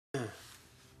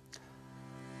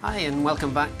Hi, and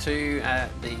welcome back to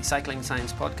the Cycling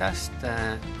Science Podcast.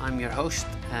 I'm your host,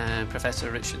 Professor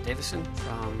Richard Davison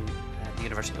from the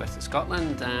University of Western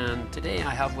Scotland, and today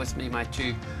I have with me my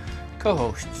two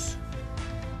co-hosts.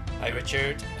 Hi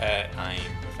Richard, I'm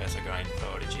Professor Geraint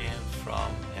Florida-James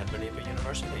from Edinburgh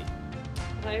University.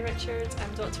 Hi Richard,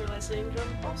 I'm Dr. Leslie Ingram,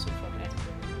 also from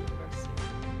Edinburgh University.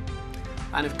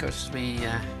 And of course we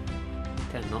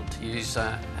tend not to use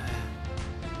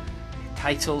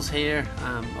titles here.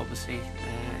 Obviously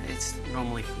it's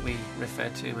normally we refer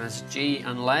to him as G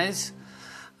and Les,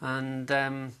 and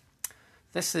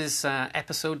this is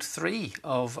episode 3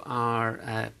 of our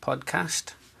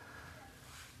podcast.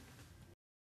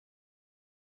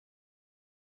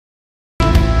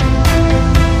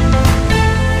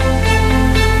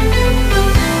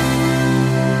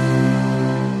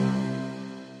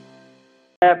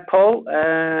 Paul,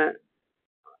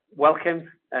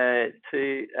 welcome to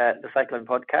the Cycling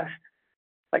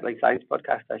Science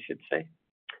Podcast, I should say.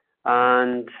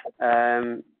 And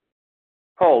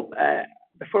Paul,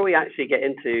 before we actually get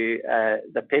into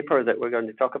the paper that we're going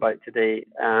to talk about today,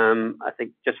 I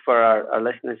think just for our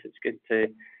listeners, it's good to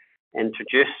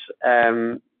introduce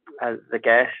the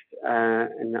guest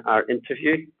in our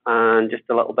interview, and just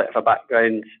a little bit of a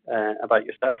background about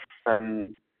yourself,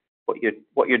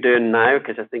 what you're doing now,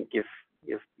 because I think you've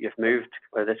moved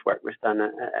where this work was done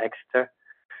at Exeter.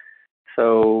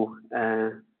 So,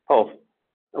 Paul,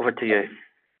 over to you.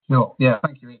 Sure. Yeah,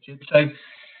 thank you, Richard. So,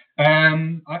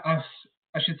 I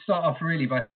should start off really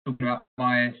by talking about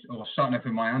starting off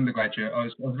with my undergraduate. I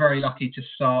was very lucky to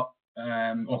start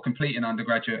or complete an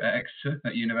undergraduate at Exeter,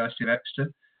 at University of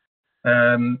Exeter.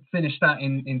 Finished that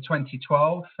in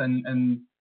 2012, and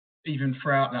even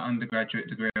throughout that undergraduate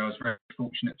degree, I was very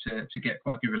fortunate to get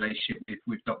quite a good relationship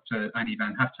with Dr. Andy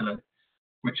van Hattelo,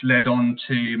 which led on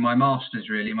to my master's,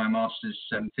 my master's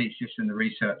thesis and the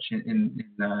research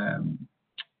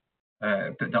that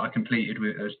I completed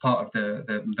as part of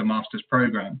the master's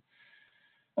program.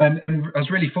 And I was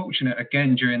really fortunate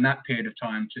again during that period of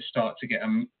time to start to get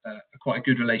quite a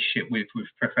good relationship with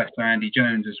Professor Andy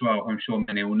Jones as well, who I'm sure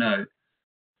many will know.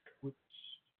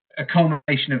 A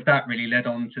culmination of that really led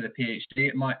on to the PhD.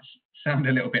 It might sound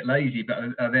a little bit lazy, but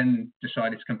I then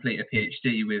decided to complete a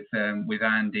PhD with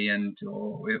Andy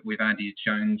with Andy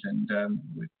Jones and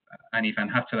with Andy van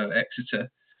Hattelo at Exeter.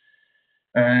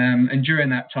 And during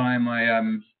that time, I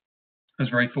was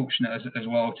very fortunate as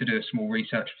well to do a small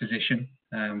research position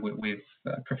with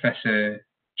Professor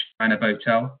Joanna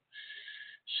Botel.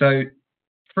 So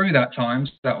through that time,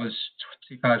 so that was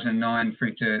 2009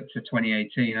 through to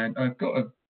 2018, I've got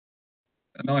a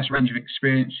nice range of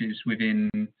experiences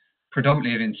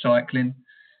predominantly within cycling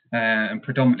and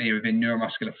predominantly within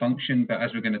neuromuscular function. But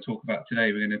as we're going to talk about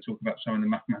today, we're going to talk about some of the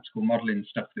mathematical modelling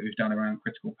stuff that we've done around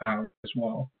critical power as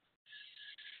well.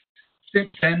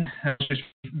 Since then, I was just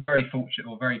very fortunate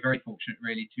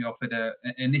really to be offered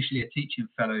initially a teaching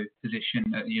fellow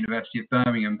position at the University of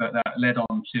Birmingham, but that led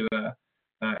on to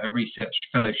a research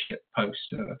fellowship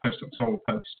post, a postdoctoral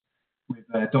post with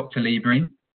Dr. Lee Breen.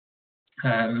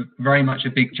 Very much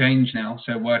a big change now,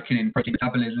 so working in protein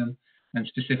metabolism and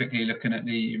specifically looking at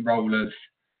the role of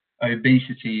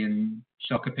obesity in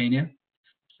sarcopenia.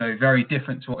 So very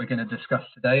different to what we're going to discuss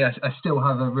today. I still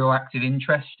have a real active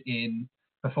interest in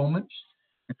performance.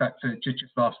 In fact,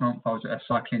 just last month I was at a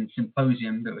cycling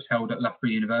symposium that was held at Loughborough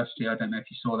University. I don't know if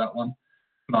you saw that one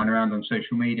flying around on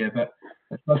social media, but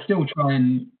I still try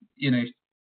and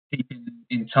keep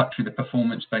in touch with the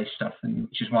performance-based stuff, and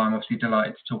which is why I'm obviously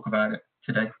delighted to talk about it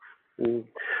today.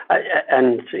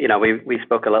 And we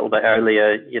spoke a little bit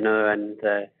earlier, and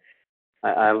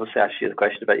I obviously asked you the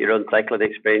question about your own cycling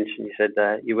experience, and you said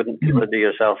you wouldn't consider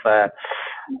yourself an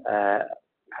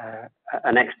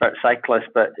expert cyclist,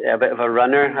 but a bit of a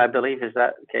runner, I believe. Is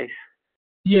that the case?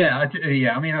 Yeah,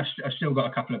 I mean, I've still got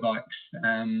a couple of bikes.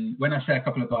 When I say a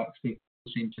couple of bikes, people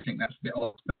seem to think that's a bit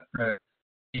odd, but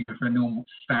even for a normal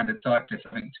standard cyclist,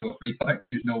 I think 2 or 3 bikes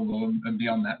is normal and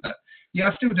beyond that. But yeah,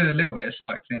 I still do a little bit of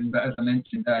cycling, but as I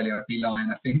mentioned earlier, I'd be lying.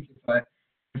 I think if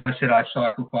I said I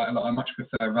cycle quite a lot, I much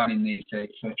prefer running these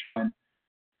days. So I try and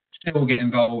still get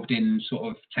involved in sort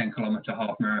of 10-kilometre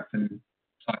half marathon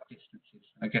type distances.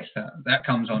 I guess that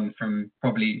follows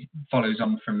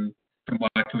on from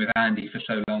working with Andy for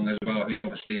so long as well, who's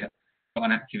obviously got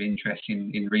an active interest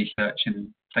in research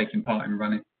and taking part in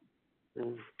running.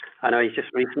 I know he's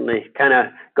just recently kind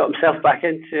of got himself back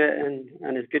into it,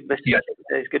 and his good mistress,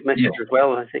 as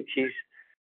well. I think she's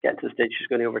get to the stage she's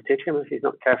going to overtake him if he's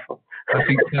not careful. I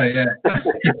think so, yeah.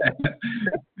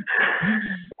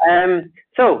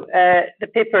 So the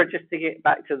paper, just to get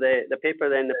back to the paper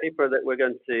then, the paper that we're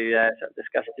going to sort of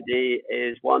discuss today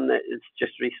is one that is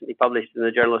just recently published in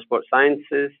the Journal of Sports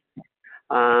Sciences.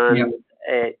 And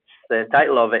the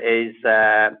title of it is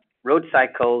Road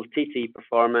Cycle TT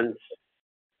Performance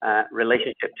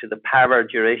Relationship to the Power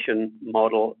Duration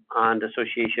Model and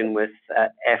Association with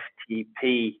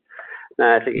FTP.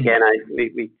 Now, I think, again,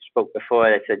 we spoke before,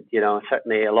 I said,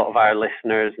 certainly a lot of our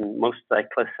listeners and most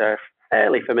cyclists are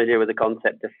fairly familiar with the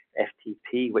concept of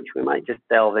FTP, which we might just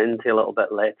delve into a little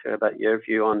bit later about your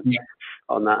view on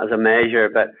that as a measure.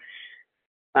 But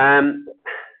I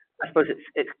suppose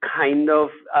it kind of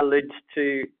alludes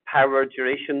to power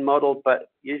duration model, but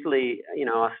usually,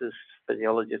 us as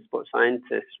physiologists, sports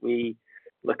scientists, we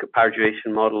look at power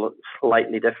duration model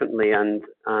slightly differently, and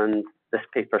this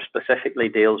paper specifically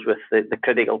deals with the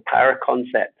critical power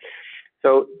concept.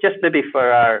 So just maybe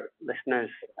for our listeners,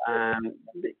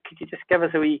 could you just give us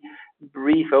a wee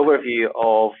brief overview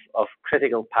of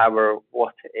critical power,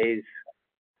 what it is?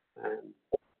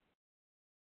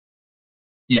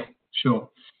 Yeah, sure.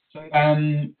 So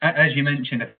as you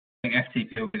mentioned, I think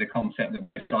FTP will be the concept that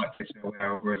most cyclists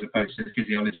are aware of, as opposed to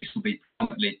physiologists will be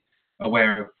predominantly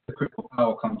aware of the critical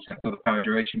power concept or the power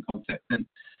duration concept.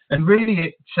 And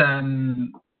really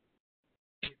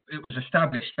it was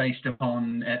established based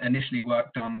upon initially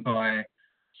work done by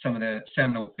some of the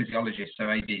seminal physiologists, so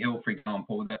A.B. Hill, for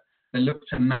example, that looked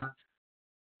to map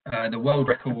the world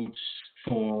records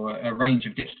for a range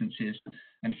of distances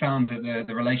and found that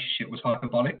the relationship was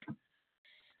hyperbolic.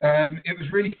 It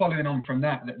was really following on from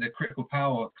that the critical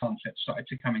power concept started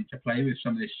to come into play with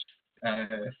some of this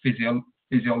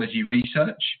physiology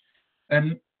research.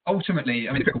 And ultimately,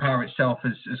 I mean, critical power itself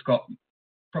has got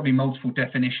probably multiple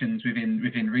definitions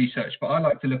within research, but I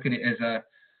like to look at it as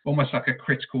almost like a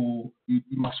critical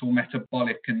muscle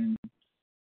metabolic and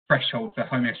threshold for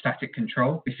homeostatic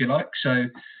control, if you like. So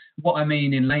what I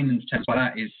mean in layman's terms by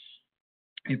that is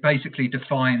it basically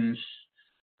defines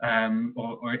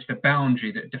or it's the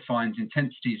boundary that defines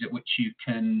intensities at which you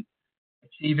can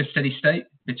achieve a steady state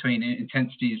between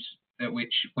intensities at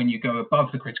which, when you go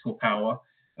above the critical power,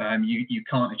 you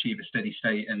can't achieve a steady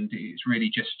state, and it's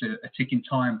really just a ticking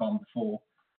time bomb before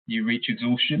you reach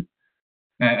exhaustion.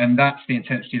 And that's the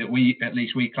intensity that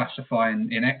we classify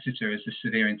in Exeter as the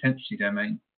severe intensity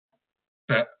domain.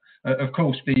 But of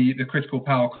course, the critical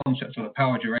power concept, or the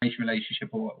power duration relationship,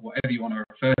 or whatever you want to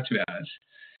refer to it as,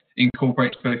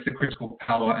 incorporates both the critical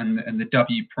power and the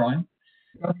W prime.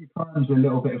 W prime is a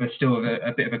little bit of a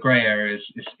bit of a grey area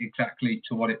is exactly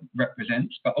to what it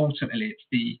represents, but ultimately it's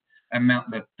the amount,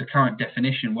 the current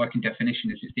definition, working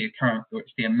definition, is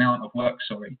it's the amount of work,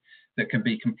 that can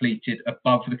be completed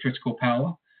above the critical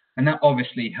power, and that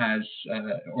obviously has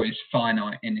or is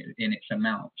finite in its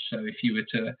amount. So if you were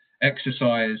to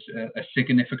exercise a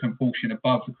significant portion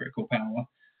above the critical power,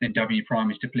 then W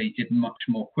prime is depleted much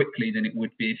more quickly than it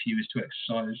would be if you was to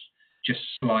exercise just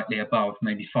slightly above,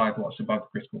 maybe 5 watts above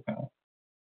critical power.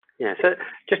 Yeah, so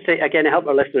just to, again, help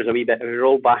our listeners a wee bit, we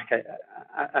roll back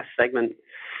a segment,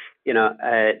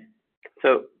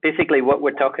 so basically what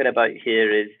we're talking about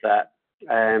here is that,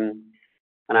 and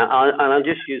I'll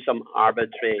just use some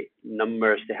arbitrary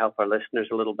numbers to help our listeners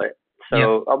a little bit.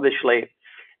 So obviously,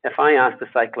 if I ask the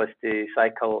cyclist to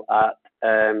cycle at,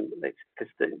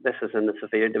 because this is in the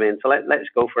severe domain, so let's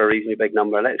go for a reasonably big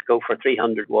number. Let's go for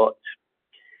 300 watts.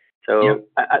 So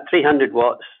at 300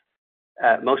 watts,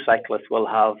 most cyclists will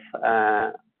have,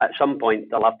 at some point,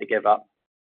 they'll have to give up.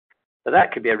 So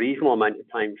that could be a reasonable amount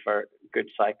of time for good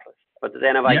cyclists. But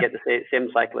then if I get the same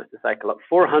cyclist to cycle at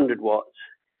 400 watts,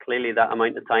 clearly that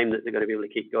amount of time that they're going to be able to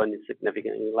keep going is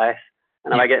significantly less.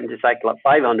 And if I get them to cycle at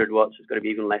 500 watts, it's going to be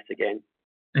even less again.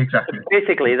 Exactly. So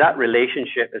basically, that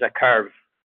relationship is a curve.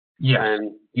 Yes,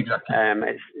 exactly.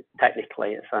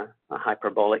 It's a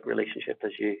hyperbolic relationship,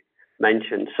 as you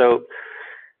mentioned. So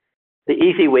the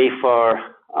easy way for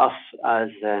us as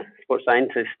sports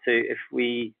scientists if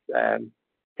we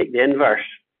take the inverse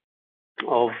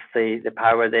of the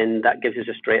power, then that gives us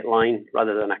a straight line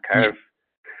rather than a curve.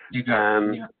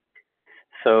 Exactly.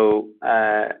 So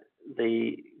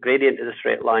the gradient of the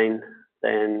straight line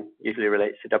then usually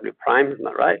relates to W prime, isn't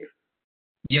that right?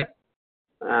 Yeah.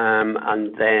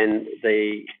 And then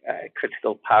the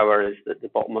critical power is at the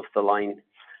bottom of the line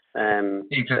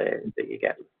exactly. that you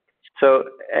get. So,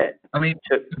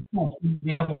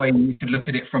 the other way you could look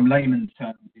at it from layman's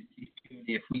terms is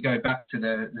if we go back to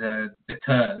the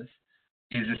curve,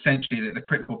 is essentially that the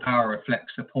critical power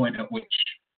reflects the point at which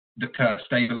the curve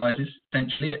stabilizes,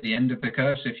 essentially at the end of the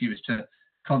curve. So if you was to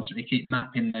constantly keep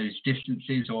mapping those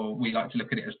distances, or we like to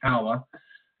look at it as power,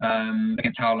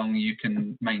 against how long you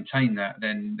can maintain that,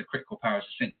 then the critical power is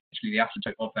essentially the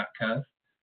asymptote of that curve.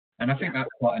 And I think that's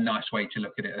quite a nice way to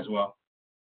look at it as well.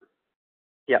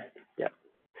 Yeah.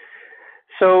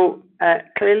 So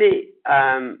clearly,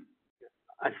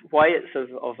 why it's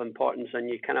of importance, and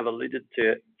you kind of alluded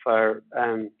to it for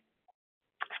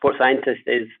sports scientists,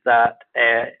 is that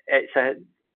it's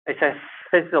a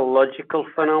physiological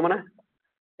phenomena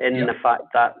in the fact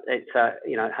that it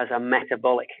has a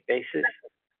metabolic basis.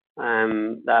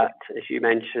 That, as you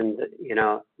mentioned,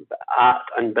 at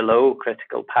and below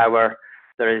critical power,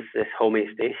 there is this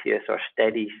homeostasis or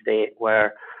steady state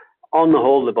where, on the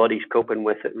whole, the body's coping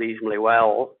with it reasonably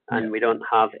well, and we don't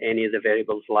have any of the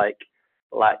variables like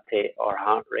lactate or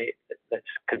heart rate that's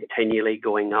continually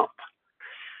going up.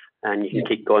 And you can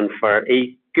keep going for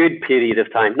a good period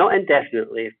of time, not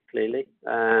indefinitely, clearly,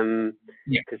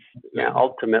 because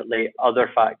ultimately other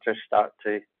factors start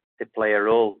to play a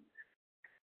role.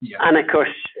 And of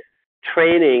course,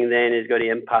 training then is going to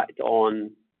impact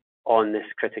on this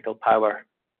critical power.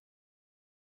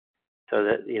 So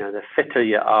that the fitter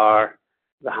you are,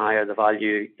 the higher the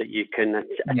value that you can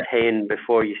attain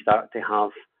before you start to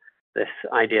have this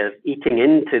idea of eating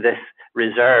into this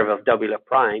reserve of W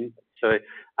prime. So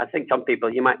I think some people,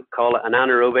 you might call it an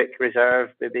anaerobic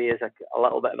reserve, maybe is a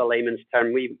little bit of a layman's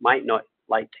term. We might not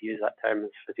like to use that term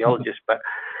as physiologists, but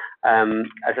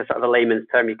as a sort of a layman's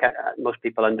term, most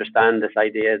people understand this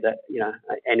idea that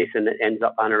anything that ends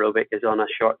up anaerobic is on a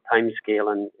short time scale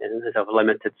and is of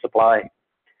limited supply.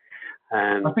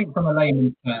 I think from a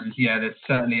layman's terms, there's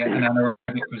certainly an anaerobic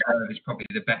reserve is probably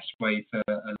the best way for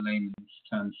a layman's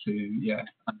term to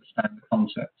understand the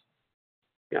concept.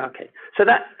 Yeah, okay. So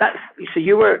so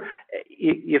you were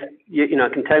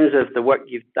in terms of the work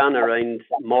you've done around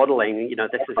modelling,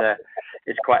 this is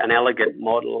it's quite an elegant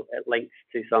model. It links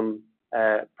to some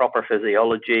proper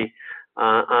physiology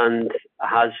and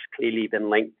has clearly been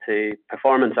linked to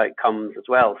performance outcomes as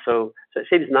well. So it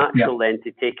seems natural then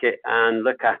to take it and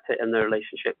look at it in the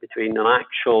relationship between an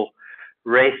actual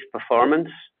race performance.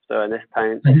 So in this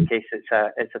case,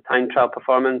 it's a time trial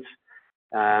performance.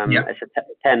 It's a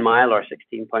 10 mile or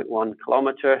 16.1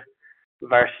 kilometer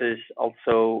versus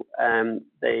also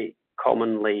the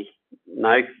commonly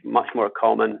now much more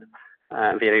common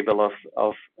variable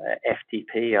of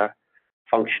FTP or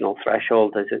functional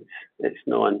threshold as it's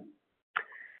known.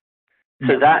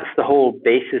 So that's the whole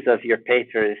basis of your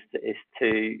paper is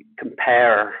to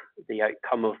compare the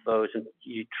outcome of those, and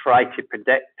you try to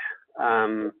predict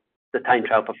the time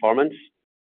trial performance.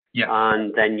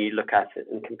 And then you look at it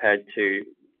and compare it to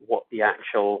what the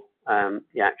actual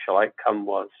outcome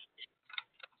was.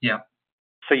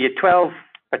 So you had 12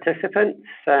 participants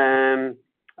and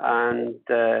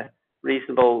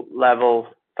reasonable level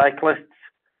cyclists.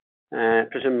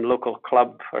 Presume local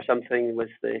club or something was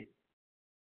the.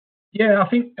 I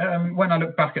think when I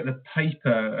look back at the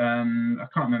paper, I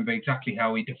can't remember exactly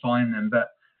how we define them, but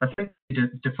I think we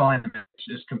define them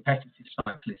as competitive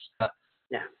cyclists. But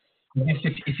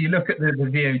if you look at the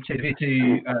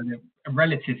VO2, a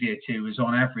relative VO2 was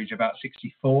on average about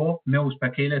 64 mils per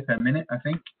kilo per minute, I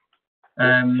think.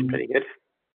 Pretty good.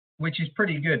 Which is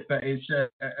pretty good, but it's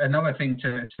another thing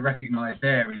to recognise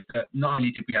there is that not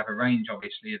only did we have a range,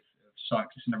 obviously, of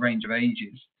cyclists and a range of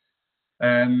ages,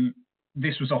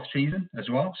 this was off season as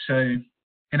well. So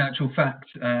in actual fact,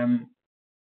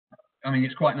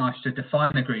 it's quite nice to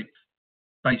define a group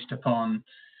based upon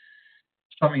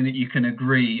something that you can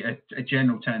agree, a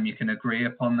general term you can agree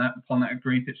upon that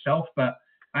group itself. But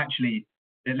actually,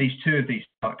 at least two of these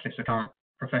cyclists are current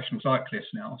professional cyclists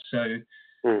now. So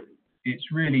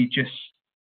it's really just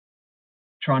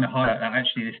trying to highlight that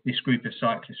actually this group of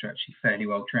cyclists are actually fairly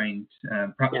well trained,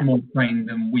 perhaps more trained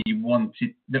than we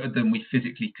wanted, than we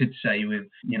physically could say with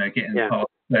getting past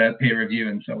peer review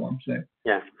and so on.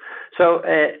 So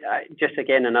just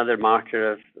again another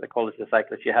marker of the quality of the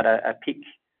cyclist. You had a peak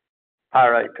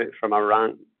power output from a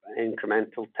ramp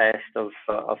incremental test of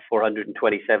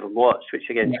 427 watts, which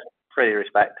again is pretty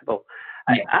respectable.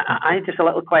 I just a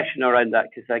little question around that,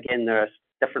 because again there are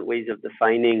different ways of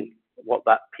defining what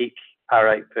that peak power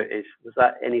output is. Was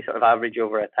that any sort of average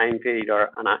over a time period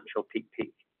or an actual peak?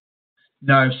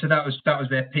 No, so that was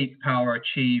their peak power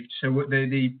achieved. So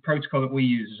the protocol that we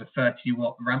use is a 30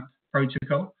 watt ramp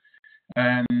protocol,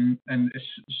 and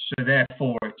so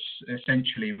therefore it's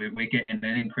essentially we're getting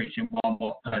an increase in 1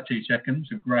 watt per 2 seconds,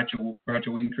 a gradual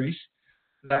increase.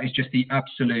 That is just the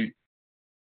absolute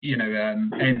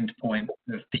end point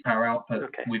of the power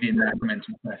output within that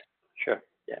incremental test. Sure,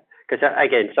 because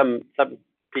again some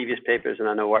previous papers, and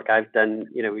I know work I've done,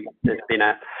 there's been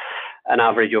an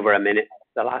average over a minute,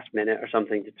 the last minute or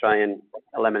something, to try and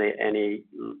eliminate any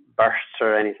bursts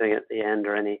or anything at the end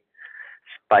or any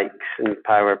spikes in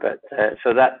power. But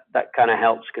so that kind of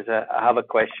helps, because I have a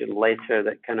question later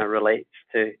that kind of relates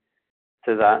to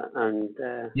that and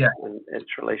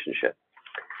its relationship.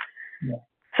 Yeah.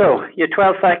 So your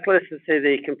 12 cyclists, let's say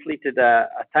they completed a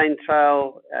time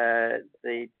trial.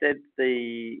 They did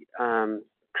the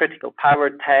critical power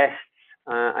tests,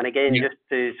 and again, just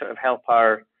to sort of help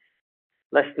our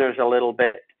listeners a little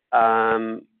bit,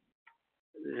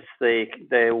 just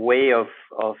the way of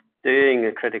doing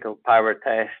a critical power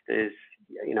test is,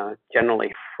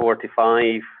 generally 4 to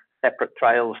 5 separate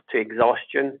trials to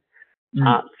exhaustion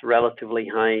at relatively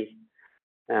high,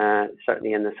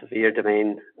 certainly in the severe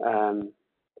domain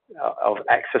of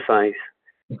exercise.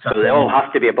 Exactly. So they all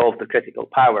have to be above the critical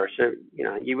power. So,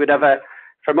 you would have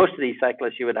for most of these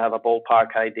cyclists, you would have a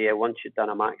ballpark idea. Once you've done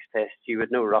a max test, you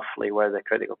would know roughly where the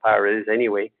critical power is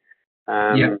anyway.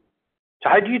 So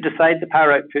how do you decide the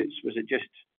power outputs? Was it just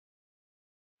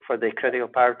for the critical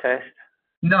power test?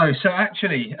 No, so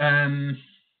actually,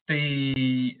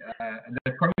 the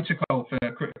protocol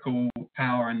for critical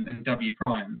power and W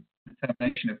prime,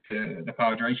 determination of the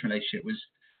power duration relationship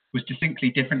was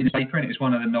distinctly different in the paper, and it was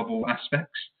one of the novel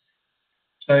aspects.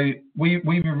 So we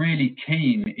were really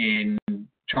keen in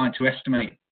trying to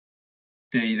estimate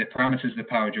the parameters of the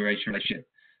power duration relationship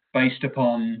based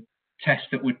upon tests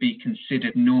that would be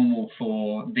considered normal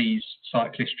for these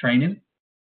cyclist training.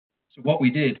 So what we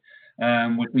did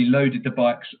was we loaded the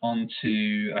bikes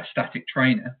onto a static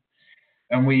trainer,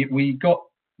 and we got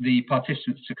the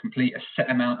participants to complete a set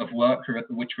amount of work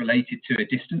which related to a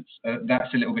distance.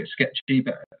 That's a little bit sketchy,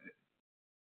 but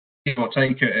give or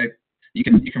take, you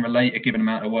can relate a given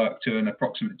amount of work to an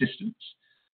approximate distance.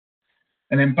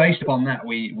 And then based upon that,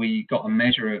 we got a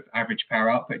measure of average power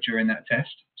output during that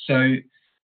test. So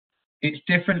it's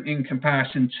different in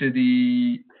comparison to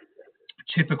the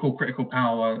typical critical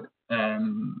power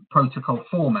protocol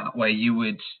format, where you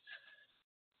would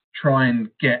try and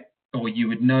get, or you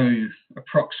would know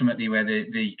approximately where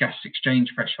the gas exchange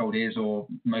threshold is, or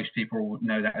most people would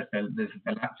know that as the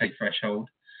lactate threshold.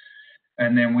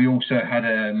 And then we also had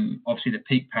obviously the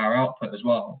peak power output as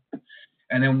well.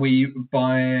 And then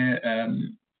by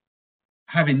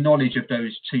having knowledge of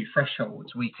those two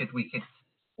thresholds, we could,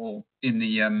 or in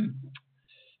the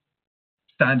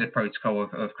standard protocol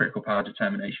of critical power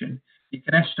determination, you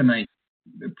can estimate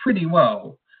pretty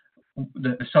well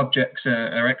that the subjects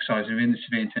are exercising within the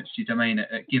severe intensity domain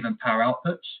at given power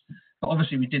outputs. But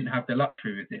obviously we didn't have the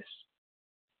luxury with this.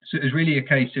 So it was really a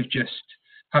case of just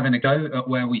having a go at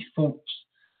where we thought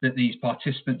that these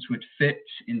participants would fit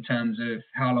in terms of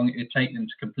how long it would take them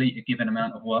to complete a given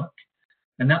amount of work.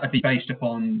 And that would be based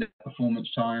upon the performance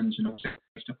times, and also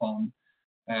based upon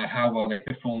how well they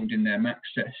performed in their max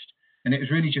test. And it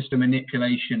was really just a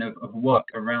manipulation of work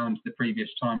around the previous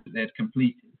time that they had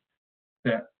completed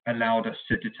that allowed us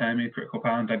to determine critical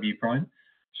power and W prime.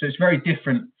 So it's very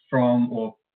different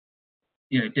from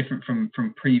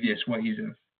previous ways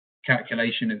of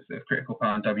calculation of critical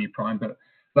power and W prime. But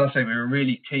like I say, we were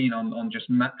really keen on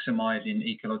just maximising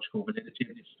ecological validity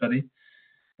of this study.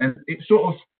 And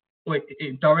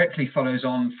it directly follows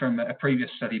on from a previous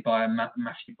study by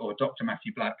Dr.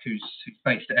 Matthew Black, who's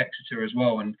based at Exeter as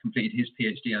well, and completed his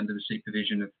PhD under the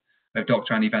supervision of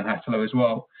Dr. Annie Van Hattelo as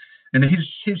well. And his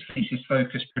thesis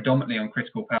focused predominantly on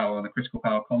critical power, on the critical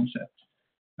power concept.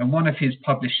 And one of his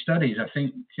published studies, I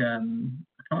think, I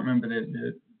can't remember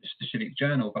the specific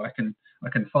journal, but I can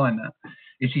find that,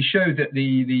 is he showed that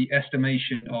the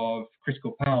estimation of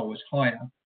critical power was higher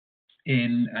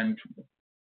and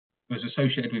was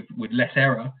associated with less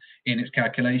error in its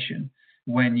calculation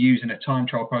when using a time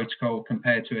trial protocol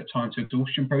compared to a time to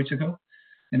exhaustion protocol.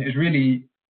 And it was really,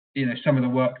 some of the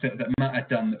work that Matt had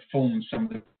done that formed some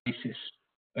of the basis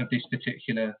of this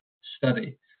particular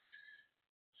study.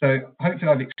 So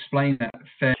hopefully I've explained that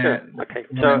fair. Sure. Okay.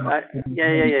 So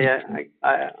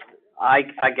I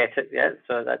get it. Yeah.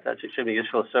 So that's extremely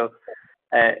useful. So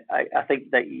I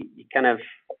think that you kind of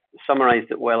summarised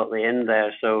it well at the end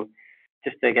there. So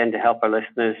just again to help our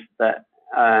listeners, that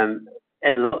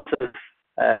in lots of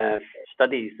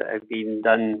studies that have been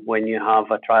done when you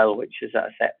have a trial which is at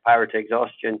a set power to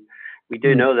exhaustion, we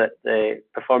do know that the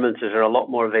performances are a lot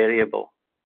more variable.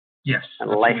 Yes. And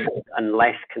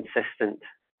less consistent.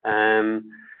 And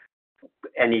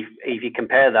if you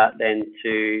compare that then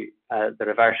to the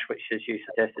reverse, which as you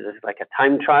suggested is like a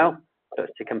time trial, so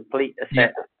it's to complete a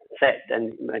set,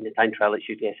 and in the time trial it's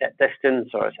usually a set distance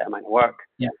or a set amount of work,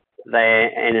 then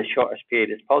in as short a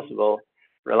period as possible,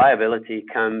 reliability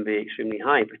can be extremely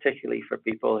high, particularly for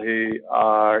people who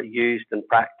are used and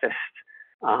practiced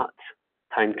at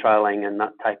time trialing and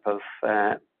that type of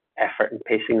effort and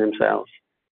pacing themselves.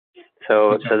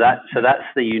 So that's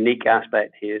the unique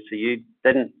aspect here. So you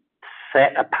didn't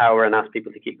set a power and ask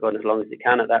people to keep going as long as they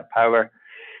can at that power.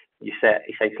 You set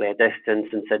essentially a distance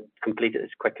and said complete it as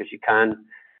quick as you can.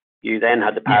 You then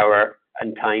had the power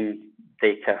and time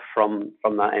data from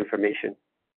that information.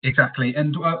 Exactly.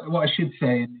 And what I should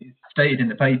say, it's stated in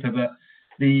the paper, but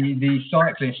the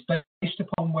cyclists, based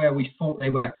upon where we thought they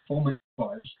were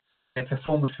performance-wise, they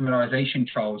performed the familiarisation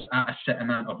trials at a set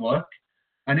amount of work.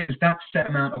 And it was that set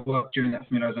amount of work during that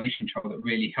familiarisation trial that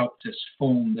really helped us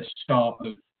form the start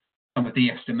of some of the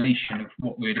estimation of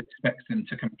what we'd expect them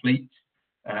to complete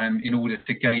in order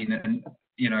to gain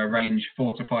a range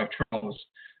 4 to 5 trials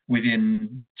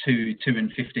within 2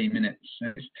 and 15 minutes.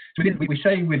 So we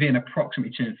say within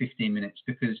approximately 2 and 15 minutes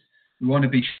because we want to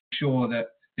be sure that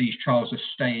these trials are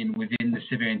staying within the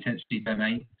severe intensity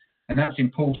domain. And that's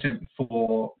important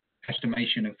for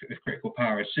estimation of critical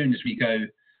power. As soon as we go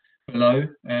below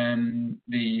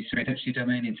the severe intensity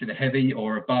domain into the heavy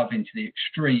or above into the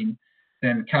extreme,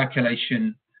 then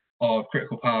calculation of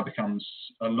critical power becomes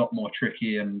a lot more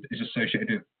tricky and is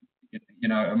associated with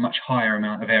a much higher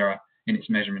amount of error in its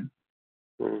measurement.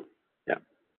 Yeah.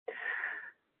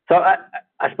 So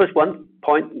I suppose one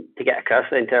point to get across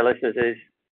then to our listeners is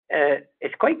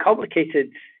it's quite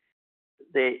complicated,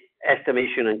 the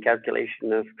estimation and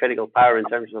calculation of critical power in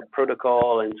terms of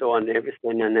protocol and so on and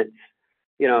everything. And it's,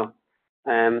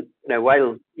 now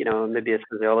while, maybe as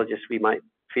physiologists we might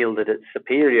feel that it's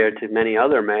superior to many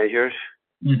other measures,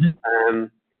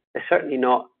 it's certainly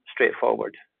not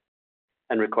straightforward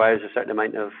and requires a certain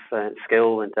amount of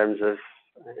skill in terms of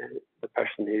the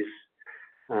person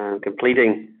who's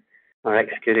completing or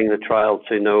executing the trial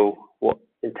to know what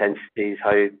intensities,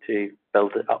 how to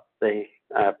build it up, the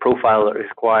profile that is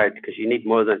required, because you need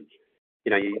more than,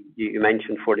 you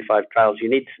mentioned 45 trials. You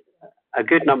need a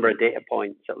good number of data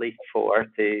points, at least 4,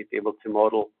 to be able to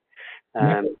model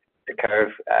the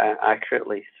curve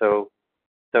accurately. So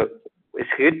it's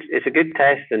good. It's a good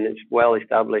test and it's well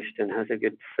established and has a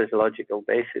good physiological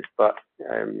basis, but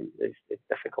it's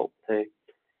difficult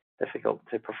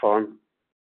to perform.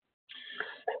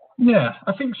 Yeah,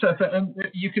 I think so. But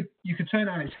you could turn it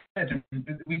on its head, and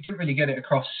we didn't really get it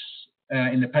across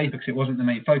in the paper because it wasn't the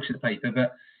main focus of the paper.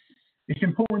 But it's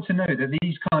important to note that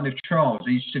these kind of trials,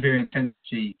 these severe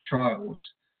intensity trials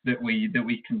that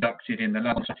we conducted in the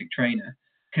lab on Static Trainer,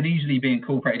 can easily be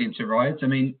incorporated into rides. I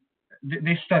mean,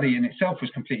 this study in itself was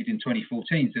completed in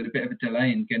 2014, so there's a bit of a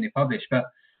delay in getting it published. But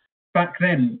back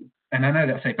then, and I know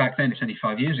that I say back then, it's only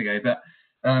 5 years ago, but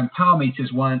power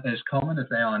meters weren't as common as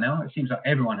they are now. It seems like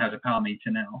everyone has a power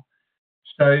meter now.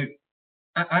 So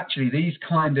actually, these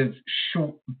kind of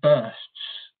short bursts,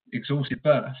 exhaustive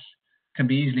bursts, can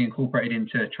be easily incorporated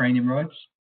into training rides.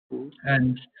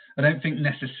 And I don't think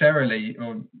necessarily,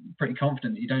 or pretty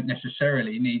confident that you don't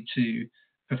necessarily need to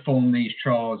perform these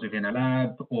trials within a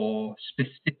lab or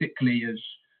specifically as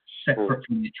separate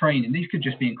from your training. These could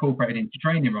just be incorporated into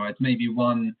training rides. Maybe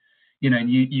one,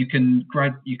 you can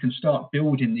start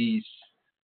building these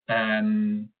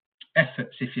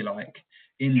efforts, if you like,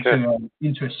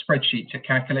 into a spreadsheet to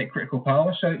calculate critical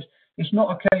power. So it's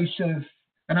not a case of,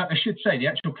 and I should say, the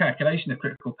actual calculation of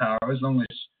critical power, as long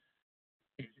as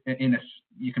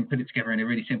you can put it together in a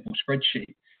really simple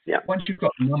spreadsheet. Yeah. Once you've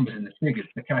got the numbers and the figures,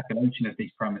 the calculation of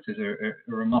these parameters are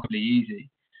remarkably easy.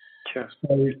 Sure.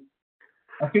 So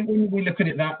I think when we look at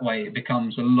it that way, it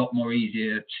becomes a lot more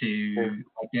easier to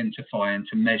identify and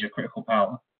to measure critical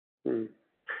power.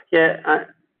 Yeah,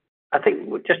 I think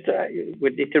we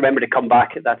need to remember to come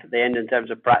back at that at the end in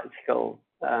terms of practical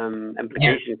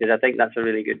implications, because I think that's a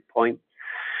really good point.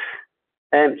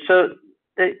 So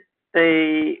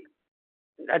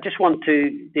I just want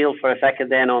to deal for a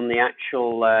second then on the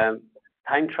actual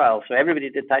time trial. So everybody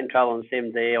did time trial on the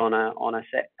same day on a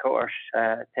set course,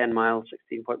 10 mile,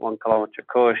 16.1 kilometer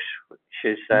course, which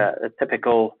is a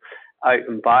typical out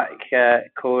and back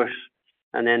course.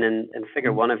 And then in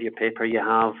figure 1 of your paper, you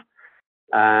have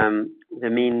the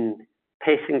mean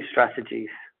pacing strategies.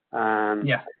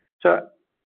 So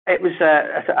it was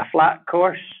a flat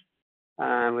course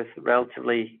with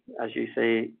relatively, as you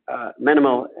say,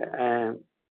 minimal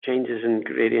changes in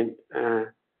gradient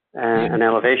and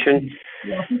elevation.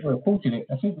 Yeah, I think we reported it.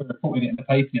 In the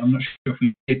paper. I'm not sure if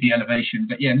we did the elevation,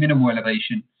 but yeah, minimal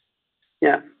elevation.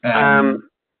 Yeah.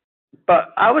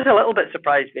 But I was a little bit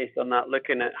surprised based on that,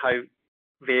 looking at how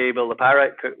variable the power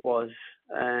output was.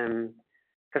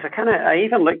 Because I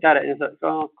even looked at it and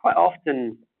thought, quite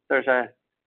often there's a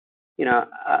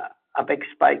a big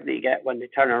spike that you get when they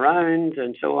turn around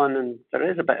and so on, and there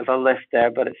is a bit of a lift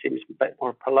there, but it seems a bit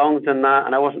more prolonged than that,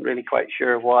 and I wasn't really quite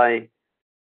sure why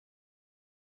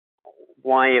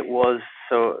it was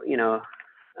so,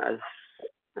 as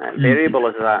variable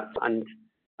as that. And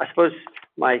I suppose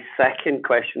my second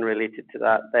question related to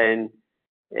that then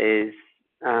is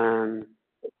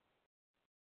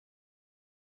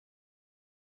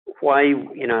why,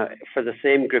 for the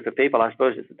same group of people, I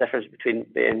suppose it's the difference between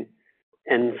being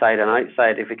inside and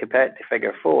outside. If we compare it to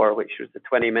figure 4, which was the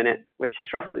 20-minute, which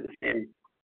is roughly the same.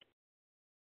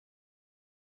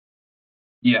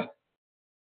 Yeah.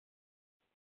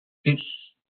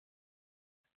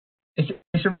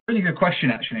 It's a really good question,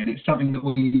 actually, and it's something that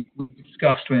we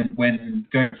discussed when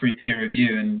going through peer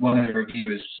review, and one of the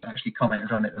reviewers actually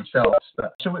commented on it themselves.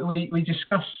 But so we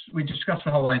discussed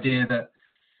the whole idea that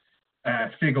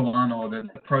figure 1, or the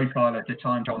profile of the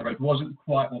time trial on the road, wasn't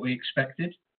quite what we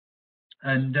expected.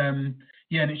 And and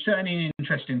it's certainly an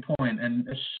interesting point. And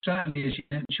certainly, as you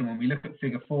mentioned, when we look at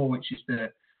figure 4, which is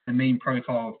the mean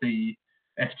profile of the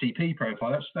FTP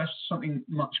profile, that's something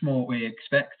much more we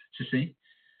expect to see.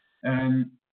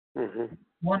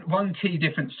 One key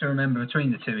difference to remember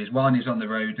between the two is one is on the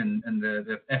road, and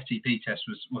the FTP test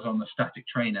was on the static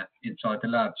trainer inside the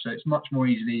lab, so it's much more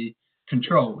easily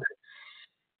controlled.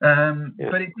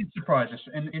 But it did surprise us,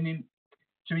 and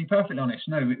to be perfectly honest,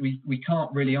 no, we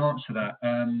can't really answer that.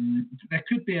 There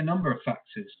could be a number of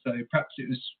factors. So perhaps it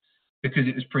was because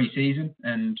it was pre-season,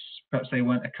 and perhaps they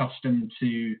weren't accustomed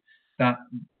to that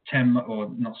 10, or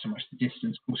not so much the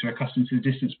distance, also accustomed to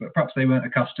the distance, but perhaps they weren't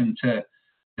accustomed to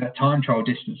that time trial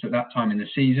distance at that time in the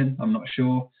season. I'm not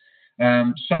sure.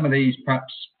 Some of these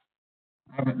perhaps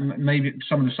haven't, maybe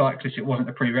some of the cyclists, it wasn't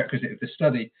a prerequisite of the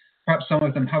study. Perhaps some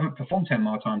of them haven't performed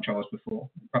 10-mile time trials before.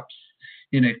 Perhaps,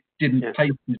 didn't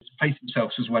pace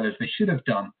themselves as well as they should have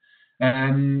done.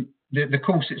 The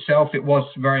course itself, it was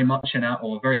very much an out,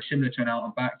 or very similar to an out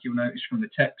and back. You'll notice from the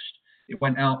text, it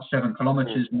went out 7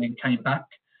 kilometers and then came back.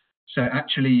 So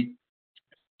actually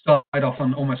started off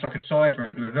on almost like a side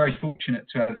road. We were very fortunate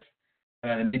to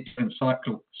have different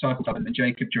cycle club and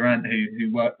Jacob Durant,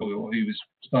 who worked, or who was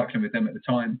cycling with them at the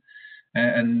time,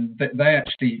 and they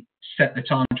actually set the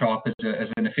time trial up as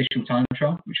an official time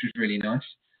trial, which was really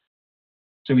nice.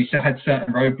 So we had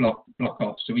certain roadblock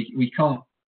offs. So we can't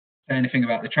say anything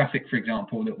about the traffic, for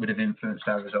example, that would have influenced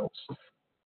our results.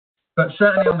 But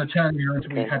certainly on the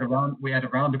turnaround, we had a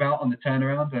roundabout on the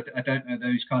turnaround. I don't know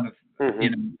those kind of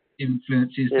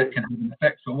influences that can have an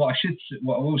effect. But what I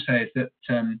will say is that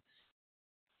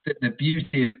the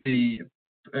beauty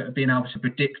of being able to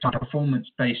predict our performance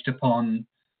based upon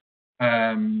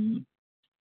a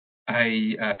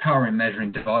powering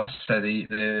measuring device, so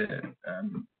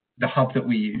the hub that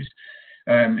we use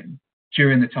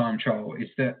during the time trial, is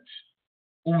that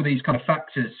all these kind of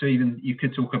factors, so even you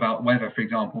could talk about weather, for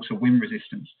example, so wind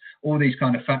resistance, all these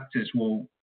kind of factors will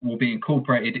be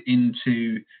incorporated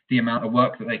into the amount of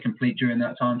work that they complete during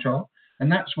that time trial.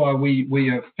 And that's why we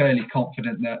are fairly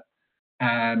confident that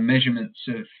measurements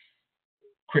of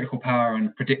critical power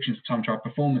and predictions of time trial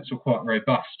performance were quite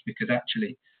robust, because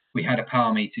actually we had a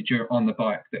power meter on the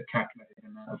bike that calculated the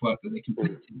amount of work that they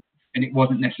completed. And it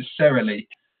wasn't necessarily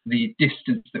the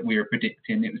distance that we were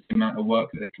predicting, it was the amount of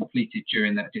work that they completed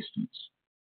during that distance.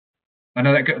 I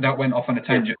know that went off on a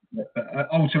tangent, but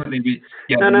ultimately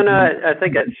I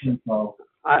think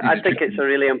it's a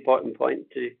really important point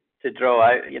to draw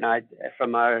out.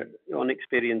 From our own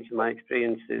experience, and my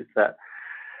experience is that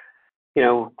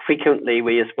frequently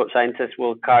we as sports scientists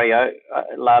will carry out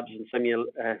labs and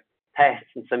tests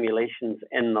and simulations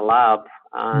in the lab,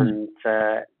 and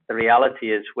the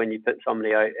reality is when you put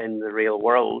somebody out in the real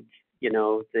world,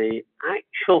 the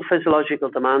actual physiological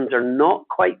demands are not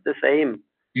quite the same.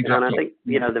 Exactly. And I think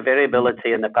the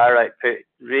variability in the power output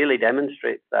really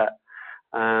demonstrates that.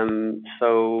 And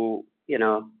I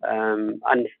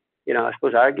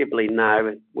suppose arguably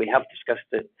now we have discussed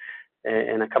it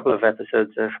in a couple of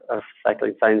episodes of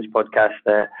Cycling Science podcast,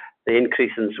 the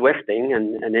increase in Zwifting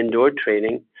and indoor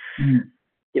training.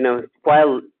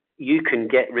 While you can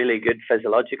get really good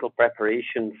physiological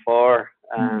preparation for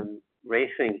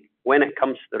racing, when it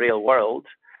comes to the real world,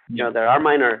 there are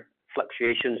minor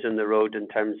fluctuations in the road in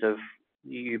terms of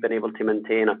you being able to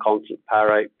maintain a constant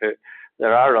power output.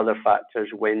 There are other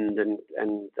factors, wind and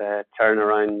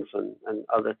turnarounds and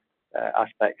other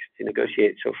aspects to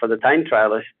negotiate. So for the time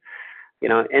trialist,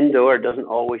 indoor doesn't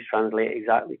always translate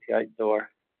exactly to outdoor.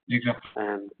 Exactly.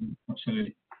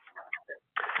 Absolutely.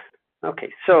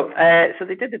 Okay, so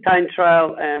they did the time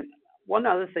trial. One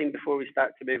other thing before we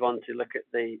start to move on to look at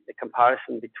the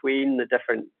comparison between the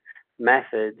different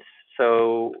methods.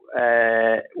 So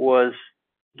was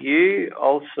you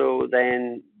also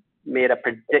then made a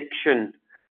prediction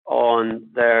on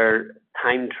their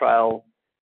time trial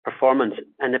performance?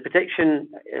 And the prediction,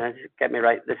 get me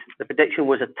right, the prediction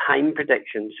was a time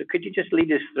prediction. So could you just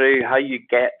lead us through how you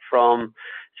get from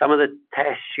some of the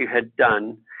tests you had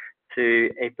done to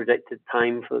a predicted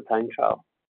time for the time trial?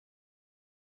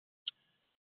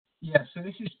 Yeah, so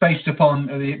this is based upon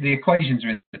the equations are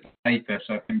in the paper,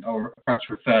 so I'll perhaps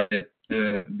refer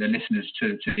the listeners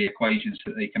to the equations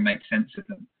so that they can make sense of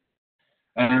them.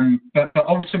 But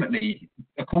ultimately,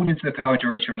 according to the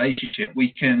power-duration relationship,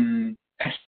 we can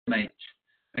estimate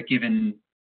a given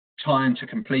time to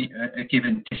complete a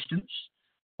given distance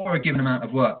or a given amount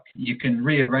of work. You can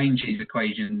rearrange these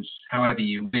equations however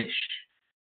you wish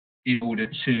in order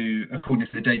to, according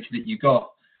to the data that you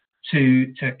got,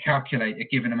 to calculate a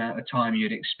given amount of time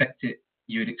you'd expect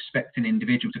an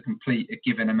individual to complete a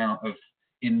given amount of,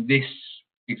 in this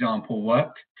example,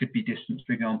 work, could be distance,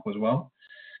 for example, as well.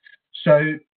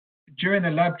 So during the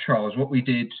lab trials, what we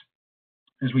did,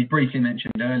 as we briefly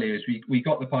mentioned earlier, is we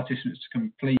got the participants to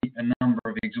complete a number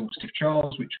of exhaustive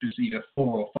trials, which was either 4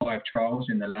 or 5 trials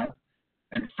in the lab.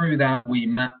 And through that, we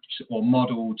mapped or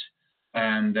modeled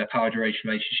the power duration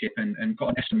relationship and got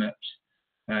an estimate,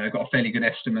 got a fairly good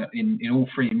estimate in all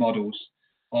 3 models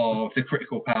of the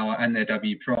critical power and their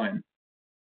W prime.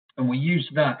 And we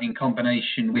used that in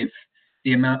combination with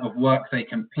the amount of work they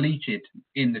completed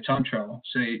in the time trial.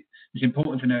 So it's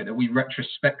important to note that we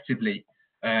retrospectively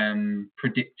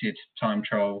predicted time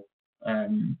trial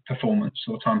performance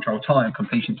or time trial time,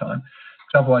 completion time.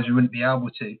 Because otherwise you wouldn't be able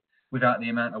to without the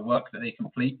amount of work that they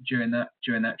complete during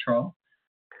that trial,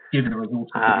 given the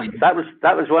results. That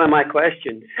was one of my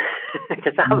questions,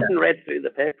 because I haven't read through the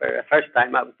paper. The first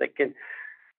time I was thinking,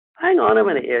 hang on a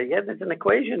minute here, yeah, there's an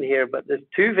equation here, but there's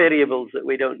 2 variables that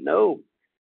we don't know.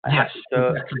 Yes, so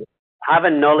exactly.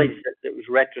 Having knowledge that it was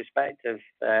retrospective,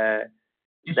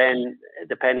 then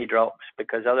the penny drops,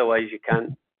 because otherwise you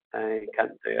can't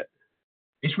do it.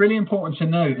 It's really important to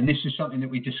note, and this is something that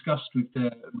we discussed with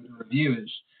the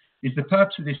reviewers, is the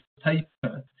purpose of this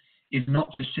paper is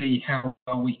not to see how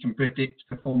well we can predict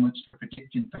performance for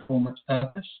predicting performance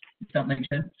purpose, if that makes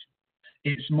sense.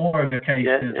 It's more of a case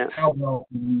of how well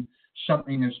can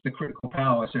something as the critical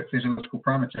power, so a physiological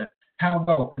parameter, how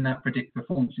well can that predict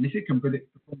performance? And if it can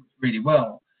predict performance really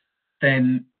well,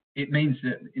 then it means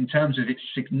that in terms of its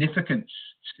significance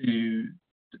to,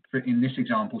 in this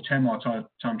example, 10-mile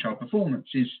time trial performance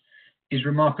is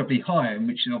remarkably high, and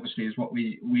which obviously is what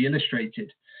we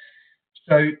illustrated.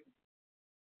 So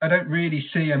I don't really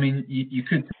see, I mean, you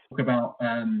could talk about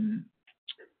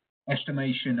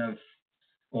estimation of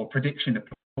or prediction of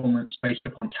performance based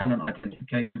upon talent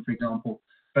identification, for example,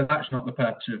 but that's not the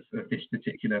purpose of this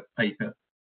particular paper.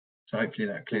 So hopefully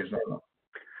that clears that up.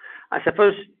 I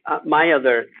suppose my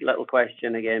other little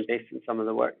question, again, based on some of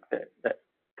the work that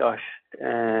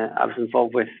I was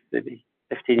involved with maybe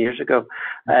 15 years ago.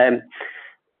 When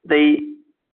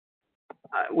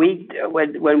we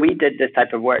did this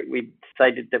type of work, we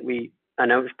decided that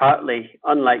and it was partly,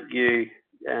 unlike you,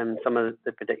 some of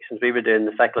the predictions we were doing,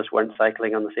 the cyclists weren't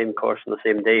cycling on the same course on the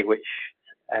same day, which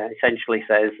essentially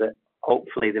says that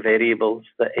hopefully the variables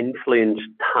that influence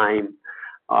time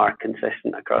are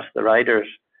consistent across the riders.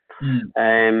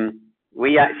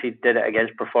 We actually did it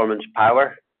against performance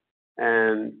power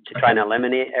to try and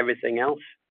eliminate everything else.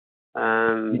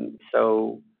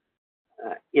 So,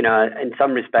 in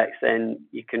some respects, then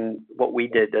what we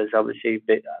did is obviously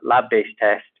lab-based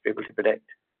tests to be able to predict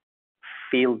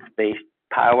field-based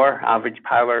power, average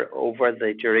power over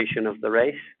the duration of the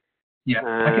race.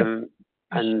 And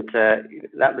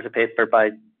that was a paper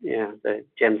by the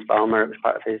James Balmer. It was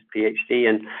part of his PhD,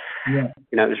 and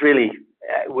it was really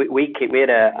we had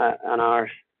an R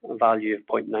value of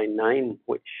 0.99,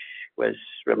 which was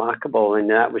remarkable, and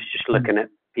that was just looking at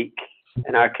peak.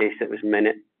 In our case, it was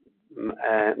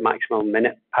maximum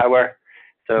minute power.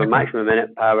 So maximum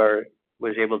minute power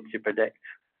was able to predict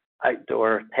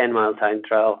outdoor 10-mile time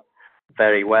trial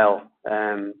very well.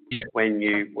 When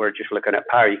you were just looking at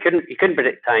power, you couldn't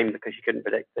predict time because you couldn't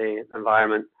predict the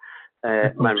environment,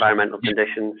 environmental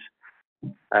conditions.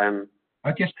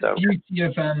 I guess the beauty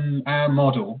of our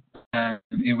model,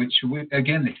 in which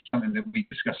again this is something that we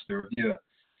discussed with the reviewer,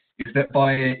 is that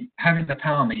by having the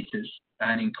power meters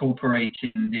and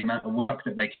incorporating the amount of work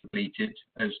that they completed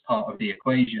as part of the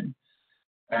equation,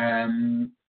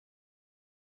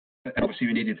 obviously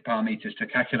we needed the power meters to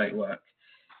calculate work,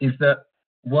 is that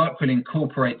work will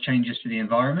incorporate changes to the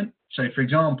environment. So for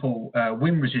example,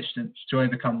 wind resistance, to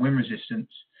overcome wind resistance,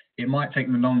 it might take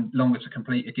them longer to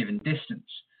complete a given distance.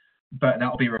 but that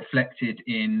will be reflected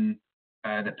in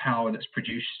the power that's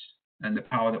produced and the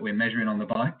power that we're measuring on the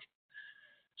bike.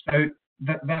 So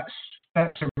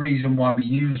that's a reason why we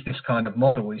use this kind of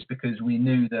model, is because we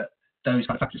knew that those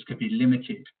factors could be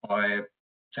limited by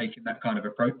taking that kind of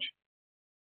approach.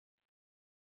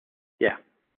 Yeah,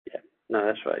 no,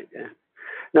 that's right. Yeah,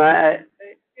 no,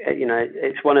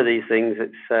 it's one of these things.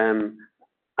 It's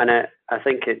and I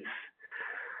think it's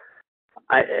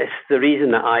the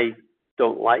reason that I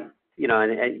don't like, and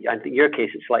I think in your case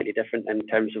it's slightly different in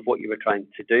terms of what you were trying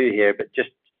to do here, but just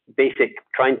basic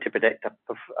trying to predict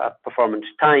a performance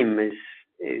time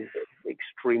is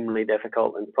extremely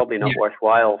difficult and probably not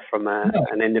worthwhile from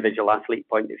an individual athlete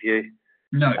point of view.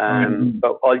 No.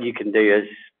 But all you can do is,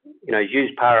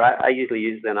 use power. I usually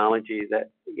use the analogy that,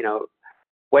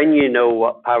 when you know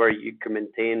what power you can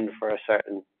maintain for a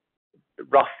certain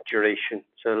rough duration,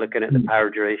 so looking at the power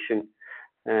duration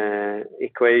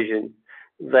equation,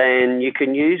 then you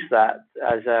can use that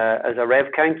as a rev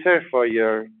counter for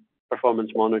your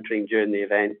performance monitoring during the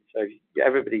event. So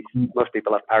most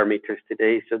people have power meters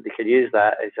today, so they can use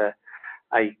that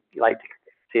I like to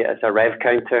see it as a rev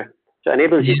counter. So it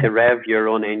enables you to rev your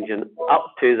own engine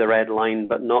up to the red line,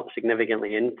 but not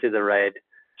significantly into the red,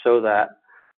 so that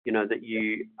that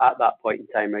you at that point in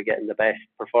time are getting the best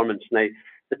performance. Now,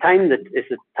 the time that is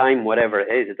the time, whatever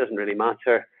it is, it doesn't really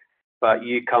matter. But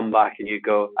you come back and you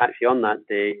go, actually, on that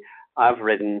day, I've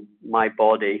ridden my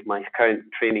body, my current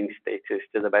training status,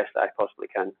 to the best I possibly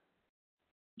can.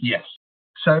 Yes.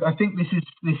 So I think this,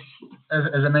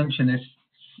 as I mentioned, there's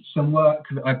some work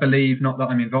that I believe, not that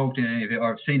I'm involved in any of it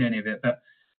or I've seen any of it, but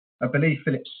I believe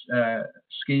Philip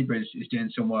Skibra is doing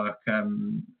some work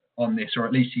on this, or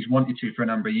at least he's wanted to for a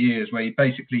number of years, where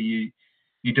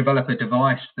you develop a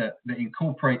device that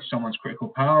incorporates someone's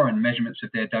critical power and measurements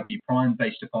of their W prime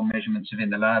based upon measurements within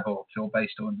the lab or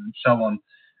field-based on and so on,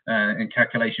 and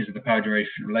calculations of the power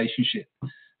duration relationship,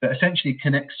 that essentially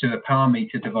connects to a power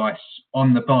meter device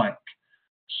on the bike,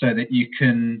 so that you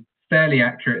can fairly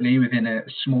accurately, within a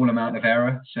small amount of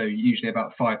error, so usually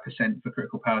about 5% for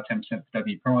critical power, 10% for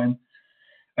W prime,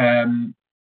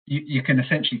 you can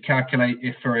essentially calculate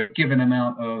if for a given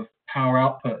amount of power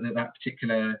output that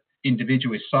particular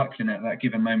individual is cycling at that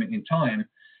given moment in time,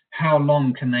 how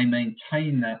long can they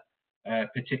maintain that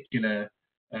particular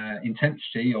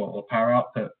intensity or power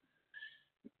output?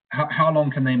 How long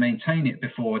can they maintain it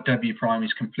before W prime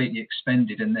is completely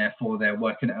expended and therefore they're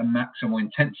working at a maximal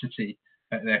intensity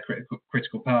at their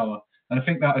critical power? And I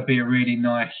think that would be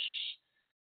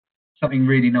something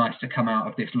really nice to come out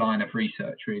of this line of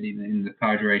research, really, in the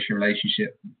power duration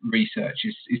relationship research,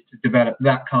 is to develop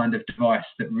that kind of device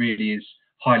that really is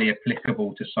highly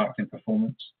applicable to cycling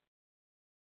performance.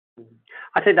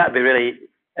 I think that'd be really,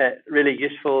 really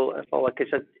useful, because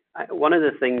one of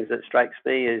the things that strikes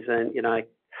me is,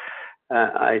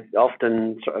 I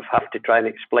often sort of have to try and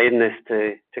explain this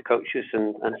to coaches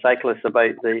and cyclists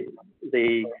about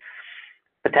the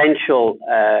potential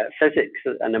physics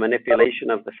and the manipulation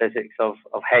of the physics of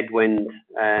headwind,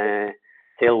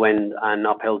 tailwind, and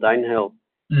uphill downhill.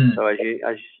 So as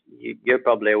you're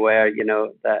probably aware,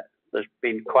 that there's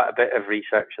been quite a bit of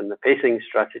research in the pacing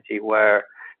strategy, where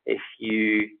if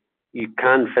you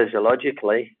can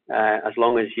physiologically, as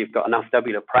long as you've got enough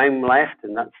W prime left,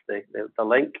 and that's the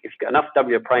link, if you've got enough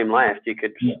W prime left, you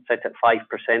could sit at 5%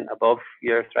 above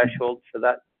your threshold for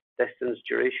that distance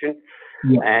duration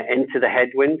into the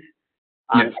headwind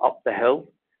and up the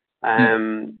hill.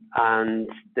 And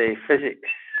the physics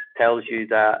tells you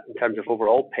that in terms of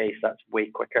overall pace, that's way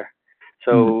quicker.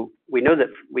 So we know that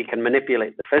we can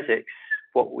manipulate the physics.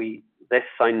 This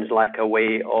sounds like a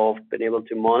way of being able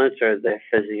to monitor the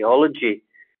physiology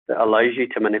that allows you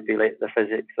to manipulate the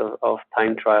physics of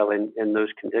time trial in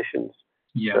those conditions.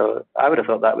 Yeah. So I would have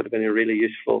thought that would have been a really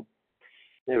useful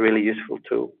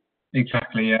tool.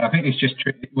 Exactly. Yeah, I think it's just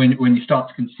tricky when you start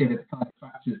to consider the kind of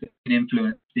factors that can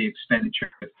influence the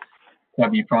expenditure of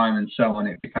W prime and so on.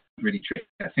 It becomes really tricky.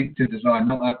 I think to design,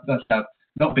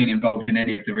 not being involved in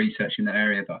any of the research in that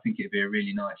area, but I think it'd be a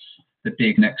really nice, the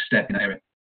big next step in that area.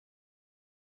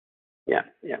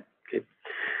 Yeah, good.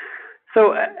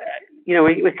 So,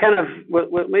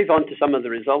 we'll move on to some of the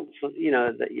results,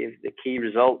 the key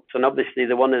results. And obviously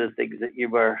one of the things that you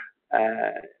were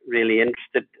really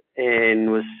interested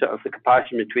in was sort of the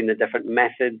comparison between the different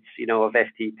methods, of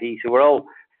FTP. So we're all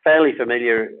fairly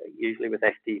familiar usually with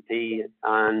FTP,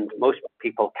 and most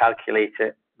people calculate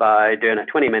it by doing a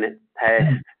 20-minute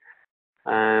test,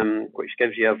 which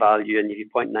gives you a value, and if you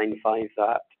 0.95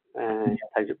 that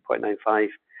times 0.95,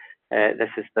 this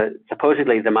is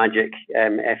supposedly the magic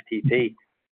FTP.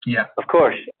 Yeah. Of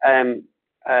course,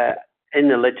 in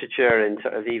the literature and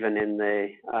sort of even in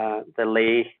the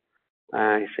lay,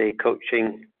 say,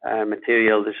 coaching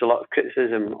material, there's a lot of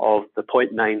criticism of the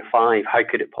 0.95. How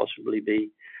could it possibly be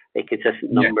a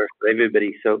consistent number for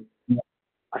everybody? So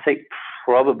I think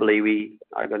probably we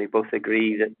are going to both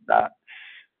agree that that's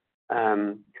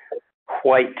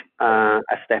quite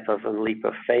a step of a leap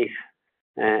of faith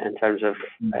in terms of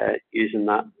using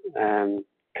that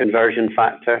conversion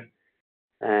factor.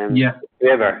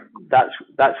 However, that's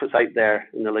what's out there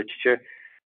in the literature.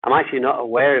 I'm actually not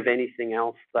aware of anything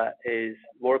else that is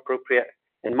more appropriate.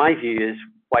 In my view, is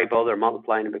why bother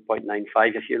multiplying it by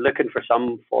 0.95? If you're looking for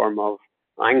some form of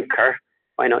anchor,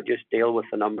 why not just deal with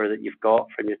the number that you've got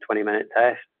from your 20-minute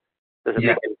test? Does it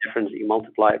make any difference that you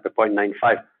multiply it by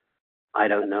 0.95? I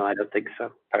don't know. I don't think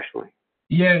so, personally.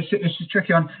 Yeah, it's a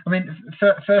tricky one. I mean,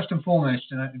 first and foremost,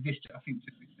 and this I think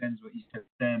just extends what you said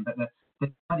then, but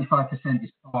the 95%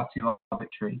 is far too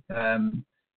arbitrary.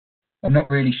 I'm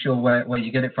not really sure where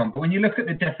you get it from. But when you look at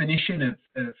the definition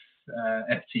of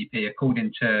FTP,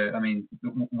 according to, I mean,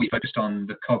 we focused on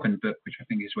the Coggan book, which I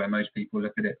think is where most people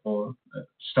look at it or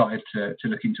started to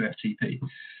look into FTP.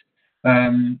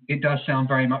 It does sound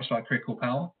very much like critical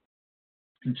power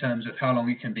in terms of how long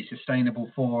it can be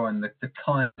sustainable for and the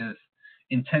kind of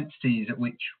intensities at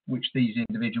which these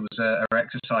individuals are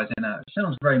exercising at. It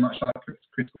sounds very much like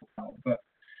critical power. But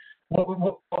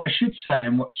what I should say,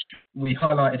 and what we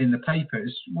highlighted in the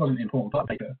papers, wasn't an important part of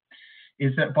the paper,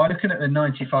 is that by looking at the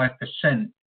 95%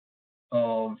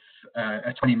 of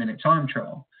a 20-minute time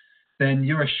trial, then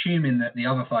you're assuming that the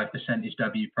other 5% is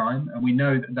W prime, and we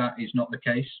know that that is not the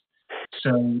case.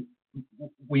 So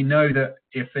we know that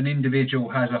if an individual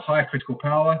has a high critical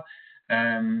power,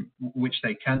 which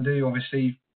they can do,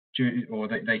 obviously, or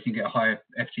they can get a higher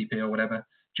FTP or whatever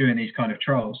during these kind of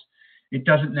trials, it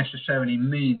doesn't necessarily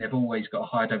mean they've always got a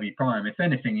high W prime. If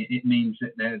anything, it means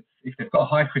that if they've got a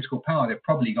high critical power, they've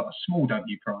probably got a small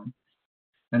W prime.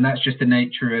 And that's just the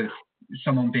nature of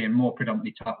someone being more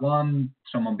predominantly type 1,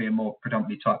 someone being more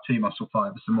predominantly type 2 muscle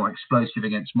fibers, so more explosive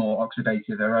against more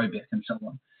oxidative aerobic and so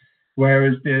on.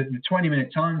 Whereas the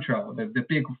 20-minute time trial, the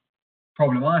big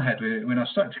problem I had with it, when I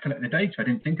started to collect the data, I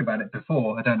didn't think about it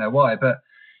before, I don't know why, but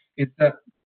it's that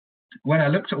when I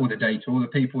looked at all the data, all the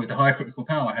people with the high critical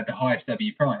power had the highest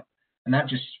W prime, and that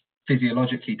just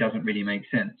physiologically doesn't really make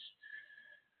sense.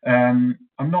 I'm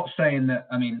not saying that,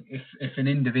 I mean, if an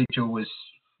individual was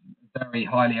very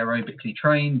highly aerobically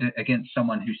trained against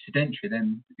someone who's sedentary,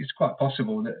 then it's quite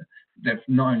possible that they've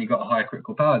not only got a higher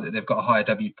critical power, that they've got a higher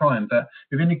W prime. But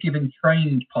within a given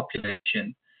trained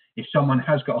population, if someone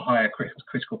has got a higher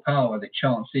critical power, the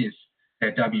chance is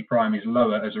their W prime is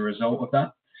lower as a result of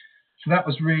that. So that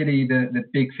was really the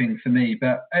big thing for me.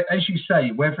 But as you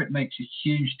say, whether it makes a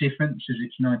huge difference as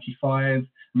it's 95,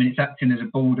 I mean, it's acting as a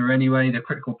border anyway. The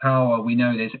critical power, we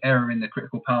know there's error in the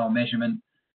critical power measurement.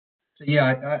 So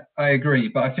yeah, I agree.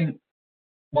 But I think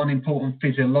one important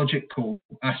physiological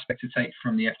aspect to take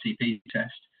from the FTP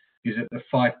test is that the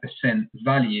 5%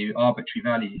 value, arbitrary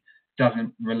value,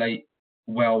 doesn't relate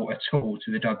well at all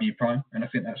to the W prime. And I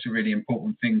think that's a really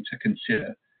important thing to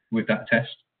consider with that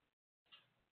test.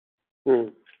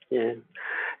 Yeah,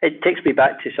 it takes me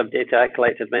back to some data I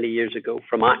collected many years ago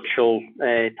from actual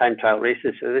time trial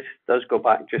races. So this does go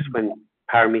back just when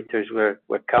parameters were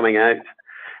coming out,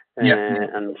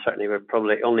 and certainly were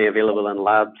probably only available in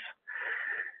labs.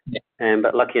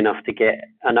 But lucky enough to get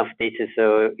enough data.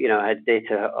 So, you know, I had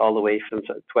data all the way from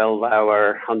sort of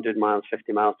 12-hour, 100 miles,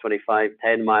 50 miles, 25,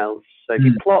 10 miles. So if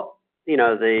you plot, you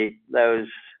know, those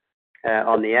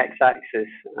on the x-axis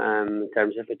in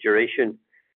terms of a duration,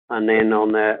 and then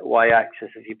on the y-axis,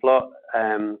 if you plot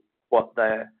what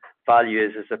the value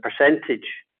is as a percentage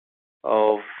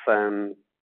of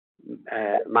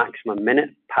maximum minute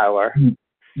power,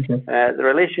 the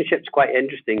relationship's quite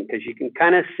interesting because you can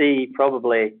kind of see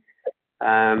probably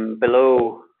in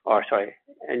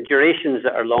durations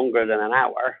that are longer than an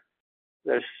hour,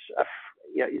 there's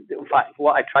in fact,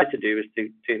 what I tried to do was to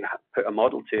put a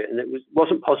model to it, and it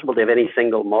wasn't possible to have any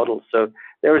single model. So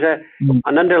there was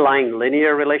an underlying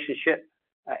linear relationship,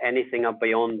 anything up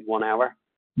beyond 1 hour.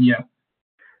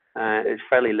 It's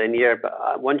fairly linear,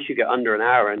 but once you get under an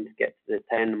hour and get to the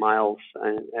 10 miles,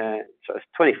 so it's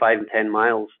 25 and 10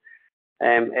 miles,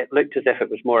 it looked as if it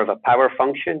was more of a power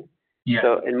function.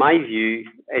 So in my view,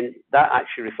 and that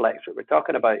actually reflects what we're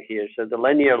talking about here. So the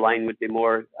linear line would be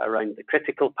more around the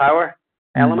critical power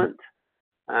element,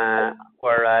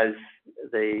 whereas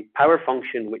the power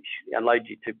function, which allowed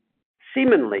you to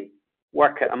seemingly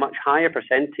work at a much higher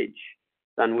percentage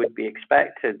than would be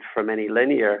expected from any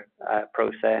linear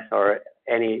process or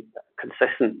any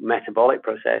consistent metabolic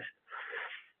process,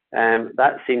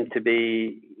 that seemed to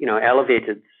be,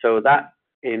 elevated. So that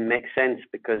it makes sense,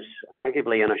 because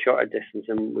arguably on a shorter distance,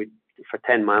 and for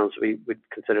 10 miles we would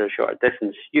consider a shorter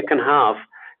distance, you can have,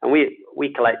 and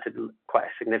we collected quite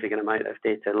a significant amount of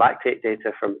data, lactate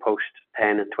data from post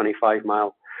 10 and 25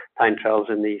 mile time trials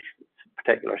in these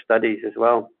particular studies as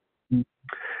well.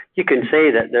 You can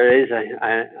say that there is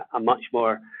a much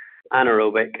more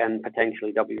anaerobic and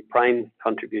potentially W prime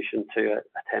contribution to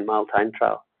a 10-mile time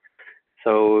trial.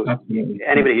 So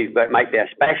anybody who might be a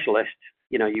specialist,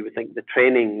 you would think the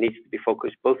training needs to be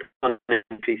focused both on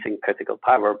increasing critical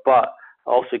power, but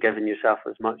also giving yourself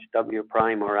as much W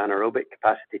prime or anaerobic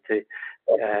capacity to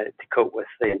cope with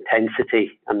the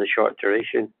intensity and the short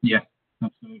duration. Yeah,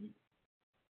 absolutely.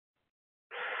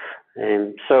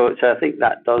 So I think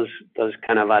that does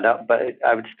kind of add up, but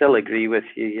I would still agree with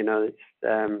you.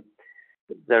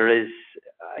 There is,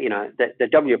 the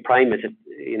W prime is,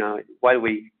 while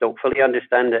we don't fully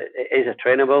understand it, it is a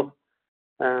trainable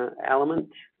element,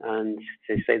 and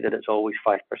to say that it's always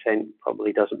 5%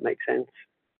 probably doesn't make sense.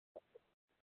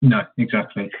 No,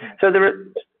 exactly. So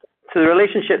the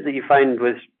relationship that you found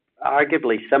was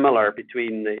arguably similar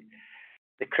between the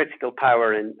critical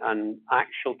power and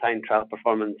actual time trial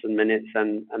performance in minutes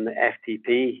and the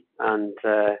FTP and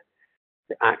the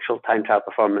actual time trial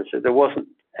performance. So there wasn't,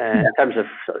 in terms of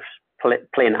sort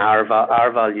of plain R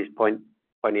values, 0.89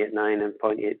 and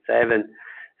 0.87.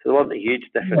 So there wasn't a huge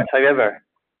difference. Yeah. However,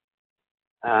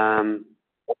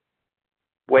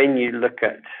 when you look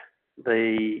at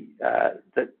the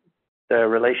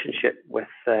relationship with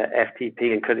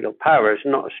FTP and critical power, it's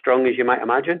not as strong as you might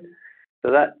imagine.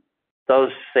 So that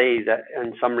does say that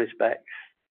in some respects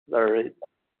there is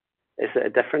a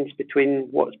difference between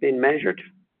what's being measured.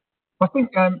 I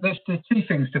think there's two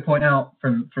things to point out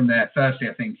from there. Firstly,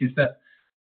 I think is that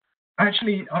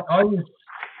actually I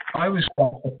was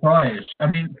quite surprised. I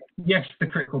mean, yes, the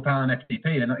critical power and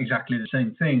FTP are not exactly the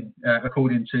same thing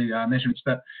according to measurements,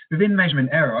 but within measurement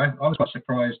error, I was quite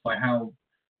surprised by how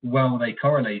well they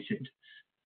correlated.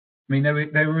 I mean, they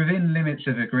were within limits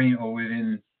of agreement, or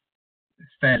within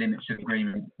fair limits of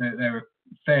agreement. They were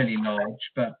fairly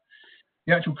large, but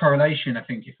the actual correlation, I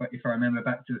think, if I remember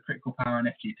back to the critical power and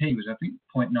FTP, was I think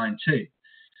 0.92.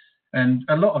 And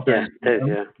a lot of those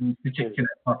particular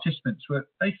participants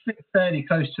they fit fairly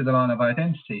close to the line of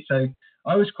identity. So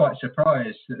I was quite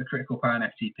surprised that the critical power and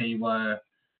FTP were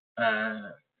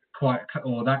quite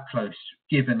or that close,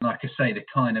 given, like I say, the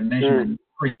kind of measurement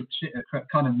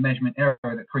error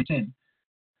that creeps in.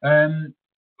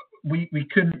 We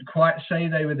couldn't quite say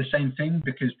they were the same thing,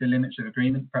 because the limits of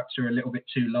agreement perhaps are a little bit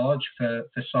too large for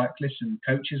cyclists and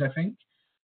coaches, I think.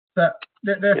 But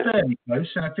they're fairly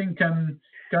close. And I think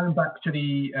going back to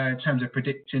the terms of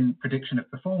prediction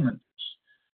of performance,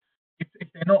 if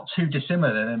they're not too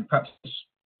dissimilar, then perhaps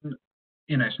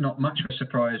it's not much of a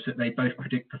surprise that they both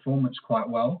predict performance quite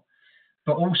well,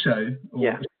 but also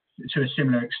to a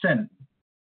similar extent.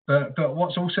 But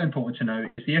what's also important to know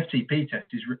is the FTP test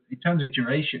is, in terms of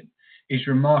duration, is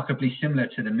remarkably similar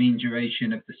to the mean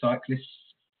duration of the cyclists,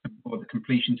 or the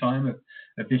completion time of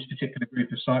this particular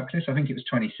group of cyclists. I think it was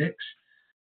 26.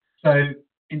 So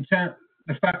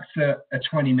the fact that a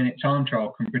 20-minute time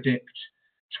trial can predict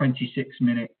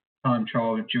 26-minute time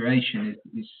trial duration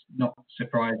is not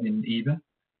surprising either,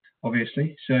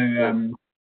 obviously. So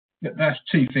that's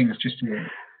two things just to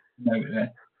note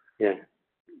there. Yeah.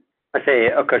 I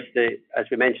say, of course, as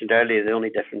we mentioned earlier, the only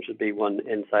difference would be one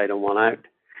inside and one out.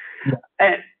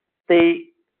 Yeah.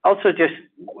 Also, just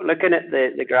looking at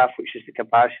the graph, which is the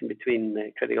comparison between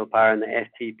the critical power and the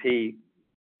FTP,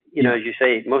 as you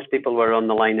say, most people were on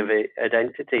the line of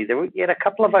identity. You had a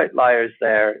couple of outliers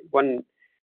there. One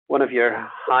of your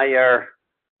higher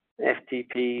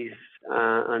FTPs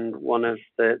and one of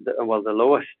the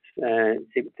lowest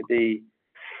seemed to be,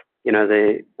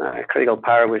 the critical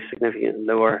power was significantly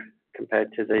lower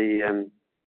compared to the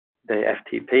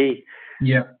FTP.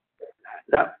 Yeah.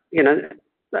 That's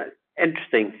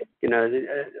interesting.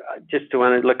 Just to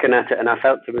when I was looking at it, and I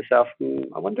felt to myself,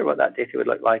 I wonder what that data would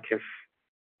look like if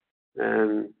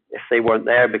they weren't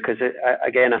there. Because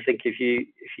again, I think if you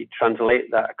translate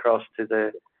that across to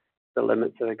the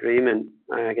limits of agreement,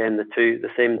 again, the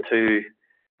same two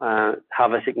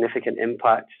have a significant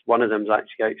impact. One of them is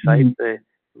actually outside the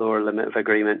lower limit of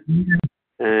agreement.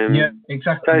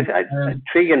 Exactly. So it's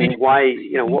intriguing. Why?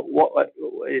 What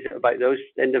is it about those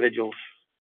individuals?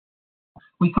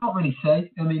 We can't really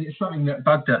say. I mean, it's something that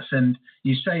bugged us, and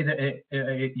you say that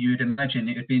you'd imagine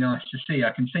it would be nice to see.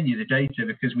 I can send you the data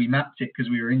because we mapped it because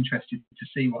we were interested to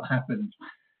see what happened,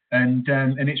 and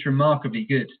it's remarkably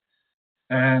good.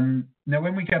 Now,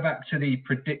 when we go back to the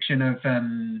prediction of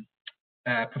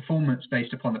performance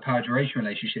based upon the power duration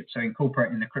relationship, so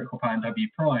incorporating the critical power and W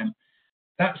prime,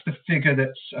 that's the figure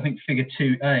that's, I think, figure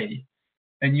 2A.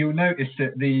 And you'll notice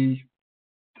that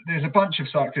there's a bunch of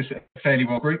cyclists that are fairly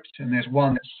well grouped, and there's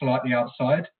one that's slightly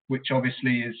outside, which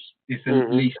obviously is the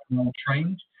least well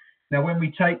trained. Now, when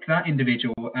we take that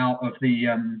individual out of the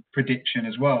prediction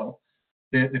as well,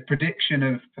 the prediction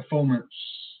of performance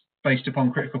based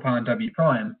upon critical power and W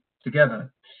prime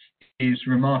together is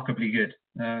remarkably good.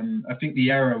 I think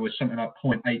the error was something like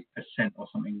 0.8% or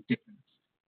something different.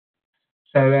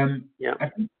 So I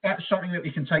think that's something that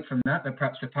we can take from that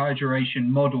perhaps the power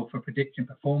duration model for predicting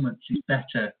performance is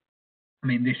better. I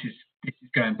mean, this is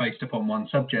going based upon one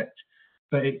subject,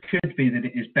 but it could be that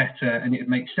it is better, and it would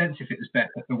make sense if it was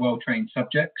better for well-trained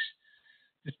subjects,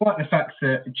 despite the fact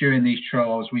that during these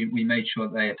trials we made sure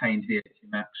that they attained VO2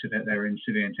 max so that they're in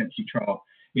severe intensity trial.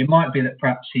 It might be that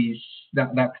perhaps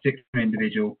that particular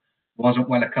individual wasn't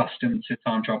well accustomed to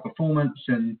time trial performance,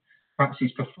 and perhaps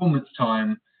his performance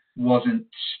time wasn't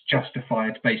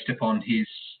justified based upon his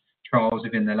trials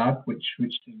within the lab, which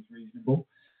seems reasonable.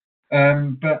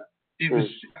 But it was,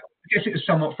 I guess it was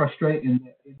somewhat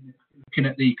frustrating in looking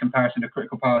at the comparison of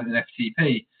critical power and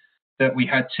FTP, that we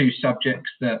had two subjects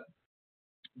that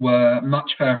were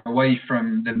much further away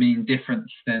from the mean difference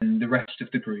than the rest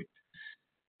of the group,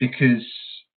 because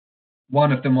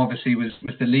one of them obviously was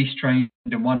the least trained,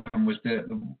 and one of them was the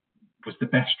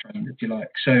best trained, if you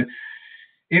like. So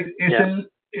it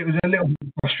was a little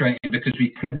bit frustrating because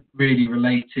we couldn't really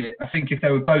relate it. I think if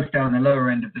they were both down the lower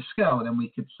end of the scale, then we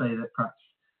could say that perhaps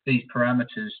these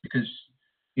parameters, because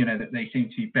that they seem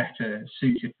to be better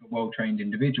suited for well-trained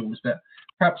individuals, but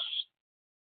perhaps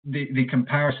the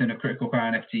comparison of critical power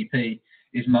and FTP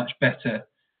is much better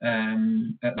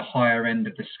at the higher end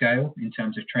of the scale in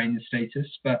terms of training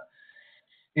status. But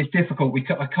it's difficult.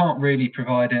 I can't really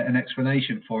provide an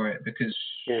explanation for it because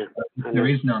there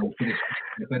is none for this,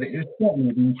 but it is certainly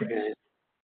of interest.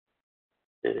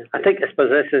 I suppose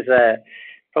this is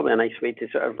probably a nice way to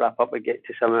sort of wrap up and get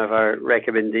to some of our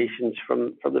recommendations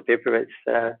from the paper.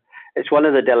 It's one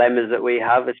of the dilemmas that we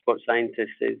have as sports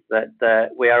scientists, is that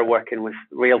we are working with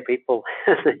real people.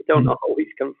 They don't always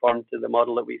conform to the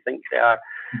model that we think they are.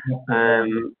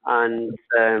 Then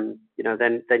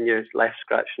you're left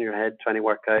scratching your head trying to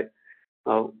work out,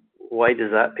 well, why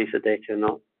does that piece of data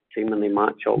not seemingly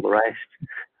match all the rest?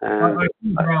 I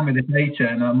played around with the data,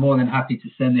 and I'm more than happy to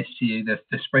send this to you, the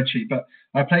spreadsheet. But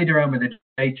I played around with the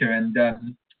data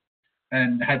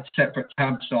and had separate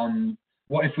tabs on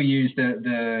what if we use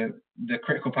the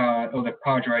critical power or the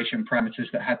power duration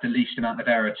parameters that had the least amount of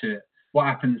error to it. What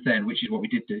happens then? Which is what we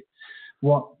did do.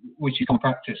 Which is on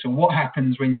practice. So what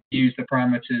happens when you use the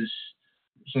parameters,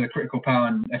 so the critical power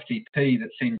and FTP,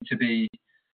 that seem to be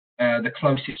the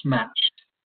closest matched,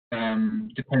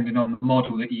 depending on the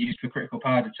model that you use for critical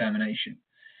power determination.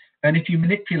 And if you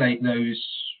manipulate those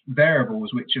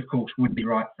variables, which of course would be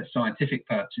right for scientific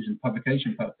purposes and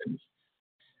publication purposes,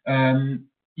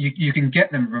 you can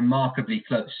get them remarkably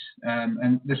close.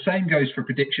 And the same goes for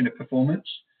prediction of performance.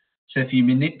 So if you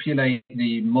manipulate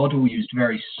the model used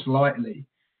very slightly,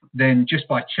 then just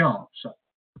by chance,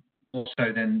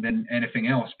 also than anything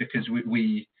else, because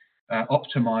we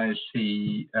optimize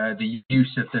the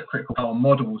use of the critical power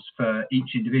models for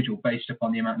each individual based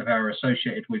upon the amount of error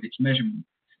associated with its measurement,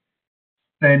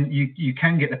 then you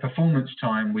can get the performance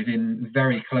time within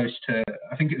very close to,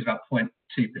 I think it was about 0.2%,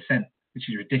 which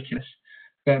is ridiculous.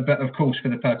 But of course, for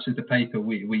the purpose of the paper,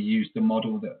 we used the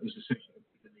model that was associated with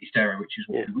the least error, which is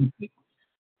what we did.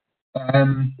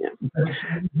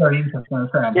 It's very interesting.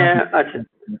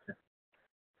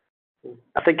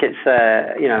 I think it's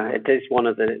it is one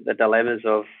of the dilemmas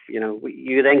of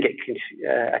you then get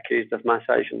accused of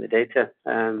massaging the data.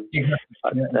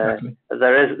 Exactly.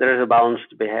 There is a balance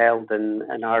to be held,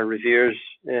 and our reviewers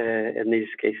in these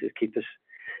cases keep us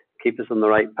on the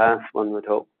right path, one would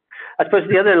hope. I suppose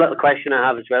the other little question I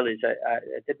have as well is, I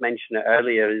did mention it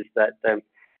earlier, is that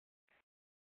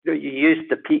you used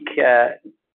the peak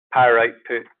power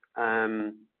output,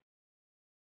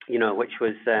 which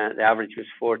was the average was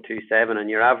 427, and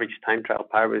your average time trial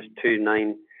power was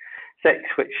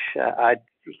 296, which I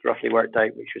roughly worked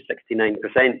out, which was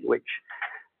 69%, which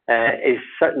is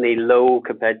certainly low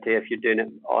compared to if you're doing it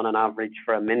on an average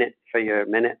for a minute, for your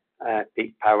minute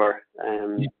peak power.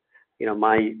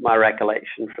 My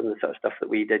recollection from the sort of stuff that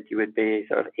we did, you would be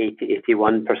sort of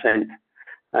 81%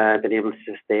 been able to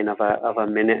sustain of a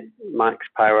minute max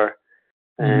power.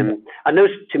 And those,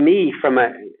 to me, from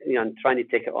trying to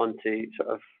take it on to sort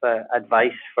of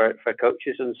advice for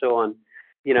coaches and so on,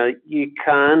 you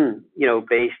can,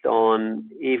 based on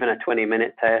even a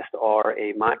 20-minute test or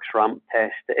a max ramp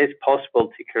test, it is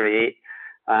possible to create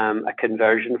a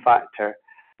conversion factor,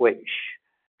 which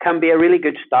can be a really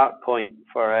good start point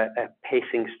for a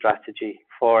pacing strategy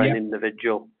for an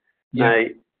individual. Now,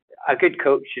 a good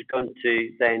coach is going to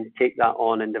then take that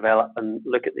on and develop and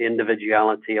look at the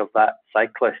individuality of that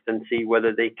cyclist and see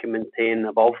whether they can maintain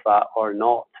above that or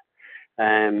not,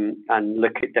 and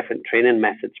look at different training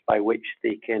methods by which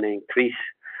they can increase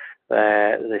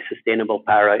the sustainable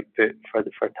power output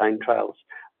for time trials.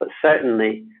 But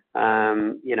certainly,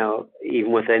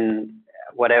 even within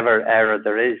whatever error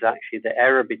there is, actually the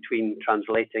error between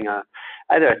translating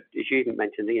either, as you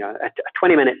mentioned, a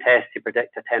 20-minute test to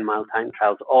predict a 10-mile time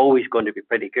trial is always going to be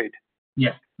pretty good.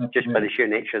 Yeah, just by the sheer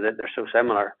nature that they're so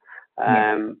similar.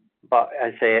 But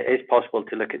I say it is possible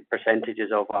to look at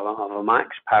percentages of a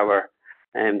max power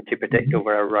to predict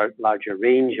over a larger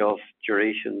range of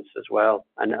durations as well,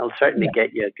 and it'll certainly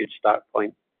get you a good start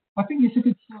point. I think it's a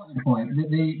good starting point.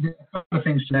 The couple of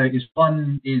things to note is,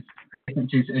 one is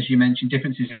differences, as you mentioned,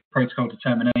 differences in protocol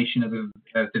determination of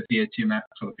the VO2 max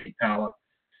or the peak power,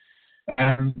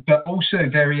 but also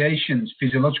variations,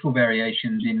 physiological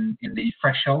variations in the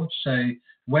thresholds. So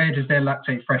where does their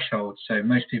lactate threshold? So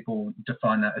most people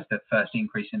define that as the first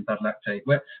increase in blood lactate.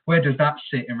 Where does that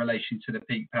sit in relation to the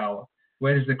peak power?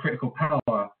 Where does the critical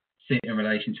power sit in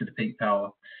relation to the peak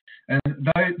power? And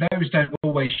those don't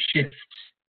always shift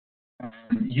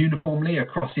uniformly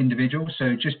across individuals.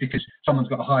 So just because someone's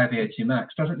got a higher VO2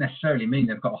 max doesn't necessarily mean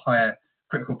they've got a higher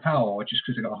critical power, or just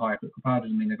because they've got a higher critical power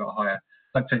doesn't mean they've got a higher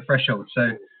lactate threshold.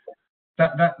 So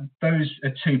those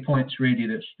are 2 points really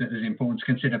that is important to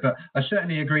consider. But I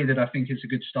certainly agree that I think it's a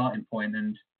good starting point.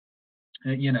 And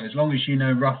as long as you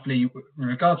know roughly, in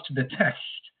regards to the test,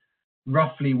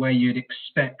 roughly where you'd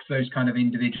expect those kind of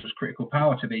individuals' critical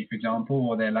power to be, for example,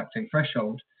 or their lactate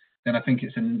threshold, then I think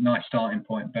it's a nice starting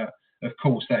point. But of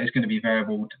course, that is going to be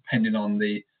variable depending on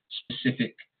the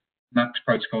specific max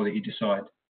protocol that you decide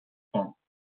on.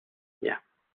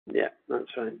 Yeah,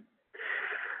 that's right.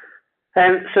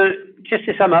 So just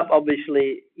to sum up,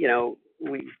 obviously,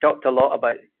 we've talked a lot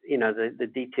about, the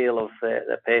detail of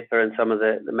the paper and some of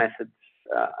the methods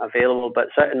available, but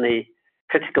certainly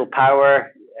critical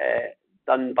power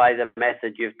done by the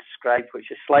method you've described,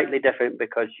 which is slightly different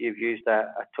because you've used a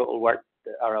total work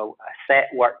or a set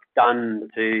work done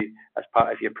as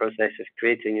part of your process of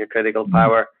creating your critical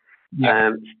power.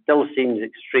 Still seems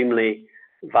extremely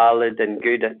valid and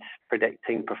good at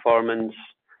predicting performance,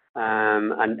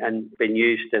 and been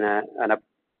used in a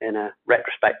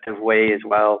retrospective way as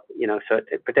well. So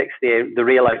it predicts the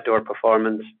real outdoor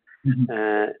performance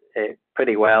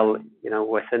pretty well,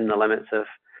 within the limits of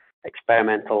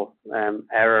experimental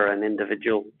error and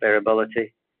individual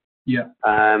variability.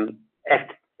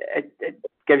 It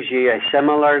gives you a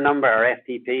similar number, or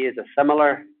FTP is a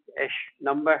similar-ish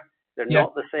number. They're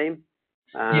not the same.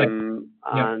 And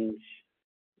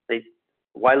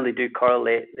while they do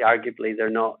correlate, arguably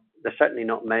they're certainly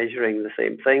not measuring the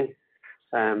same thing,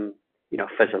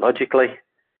 physiologically.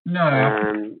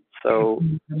 No. So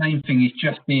the main thing is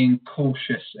just being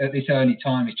cautious at this early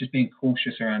time. It's just being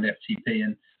cautious around FTP.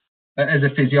 And as a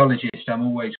physiologist, I'm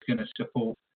always going to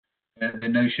support the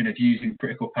notion of using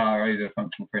critical power over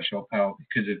functional threshold power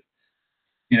because of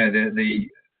the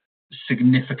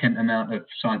significant amount of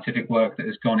scientific work that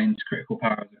has gone into critical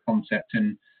power as a concept.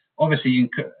 And obviously,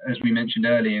 as we mentioned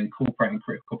earlier, incorporating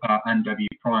critical power and W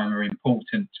prime are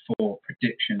important for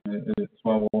prediction as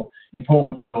well,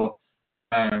 important for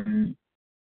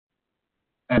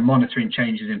monitoring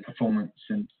changes in performance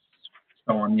and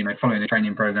so on, following a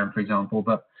training program, for example.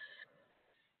 But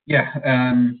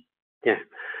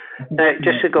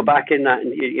just to go back in that,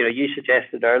 you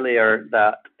suggested earlier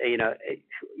that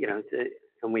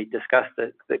and we discussed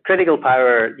that the critical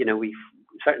power, we've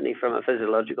certainly from a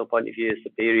physiological point of view is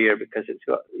superior because it's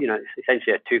got, it's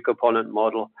essentially a 2-component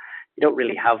model. You don't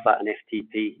really have that in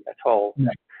FTP at all.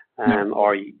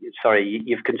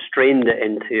 You've constrained it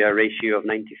into a ratio of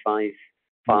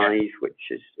 95/5,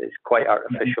 which is quite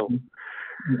artificial.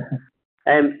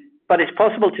 But it's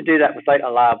possible to do that without a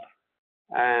lab.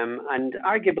 And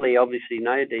arguably, obviously,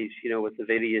 nowadays, with the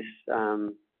various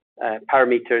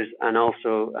parameters and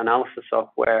also analysis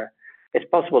software, it's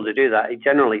possible to do that. It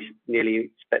generally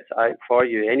nearly spits it out for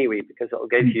you anyway, because it'll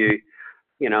give you,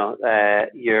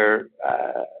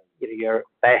 your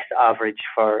best average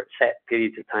for set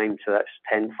periods of time. So that's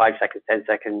 5 seconds, 10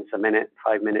 seconds, a minute,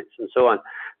 5 minutes, and so on.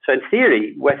 So in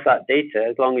theory, with that data,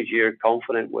 as long as you're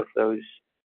confident with those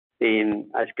being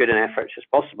as good an efforts as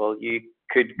possible, you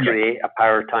could create a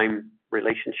power time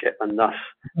relationship and thus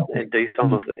do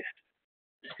some of this.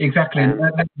 Exactly. And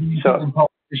the important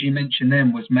part, as you mentioned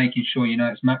then, was making sure you know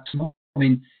it's maximal. I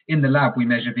mean, in the lab, we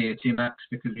measure VO2 max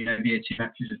because we know VO2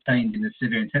 max is attained in the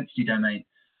severe intensity domain.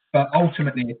 But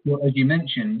ultimately, if you're, as you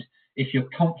mentioned, if you're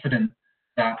confident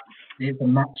that it's a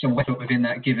maximum effort within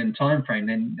that given time frame,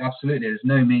 then absolutely, there's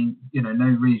no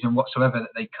reason whatsoever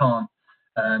that they can't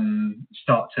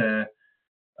start to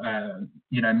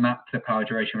map the power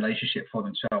duration relationship for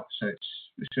themselves. So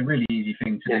it's a really easy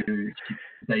thing to do, to keep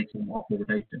the data and offer the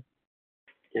data.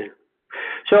 Yeah.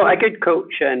 So a good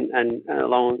coach and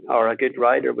a good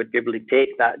rider would be able to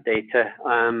take that data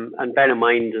and bear in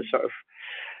mind the sort of,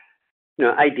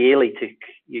 ideally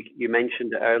you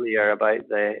mentioned it earlier about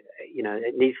it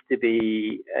needs to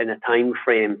be in a time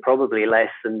frame probably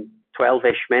less than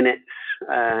 12-ish minutes,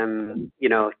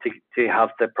 to have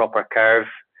the proper curve,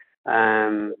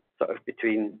 sort of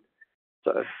between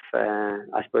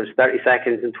I suppose 30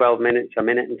 seconds and 12 minutes, a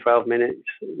minute and 12 minutes.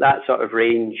 That sort of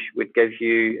range would give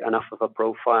you enough of a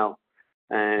profile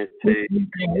we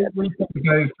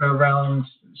go for around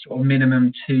sort of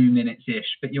minimum 2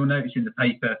 minutes-ish, but you'll notice in the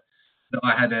paper that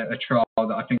I had a trial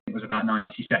that I think was about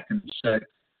 90 seconds. So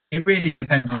it really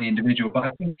depends on the individual, but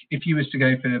I think if you was to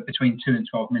go for between 2 and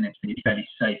 12 minutes, then you're fairly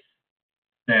safe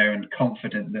there and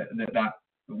confident that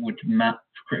would map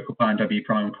critical power and W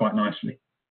prime quite nicely.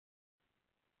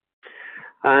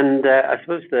 And I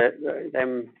suppose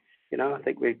I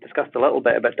think we've discussed a little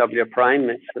bit about W prime.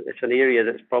 It's an area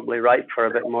that's probably ripe for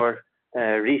a bit more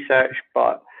research,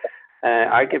 but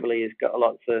arguably it's got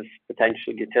lots of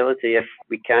potential utility if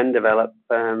we can develop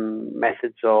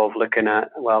methods of looking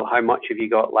at, well, how much have you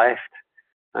got left?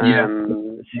 So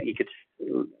you could,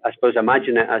 I suppose,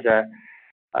 imagine it as a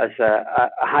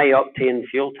high octane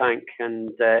fuel tank, and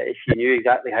if you knew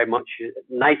exactly how much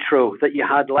nitro that you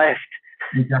had left.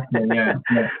 Exactly. Yeah.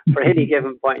 For any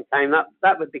given point in time,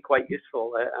 that would be quite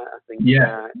useful, I think.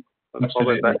 Yeah.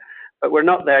 Forward, but we're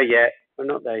not there yet.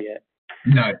 No.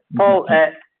 Paul,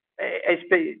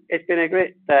 it's been a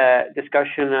great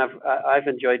discussion. I've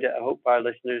enjoyed it. I hope our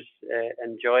listeners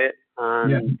enjoy it.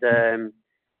 And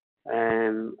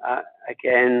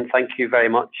again, thank you very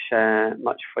much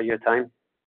for your time.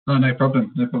 Oh, no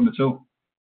problem at all.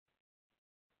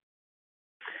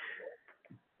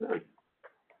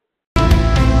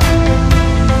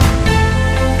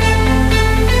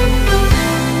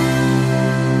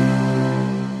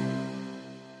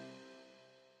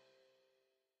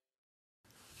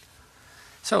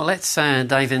 So let's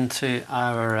dive into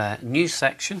our news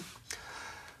section,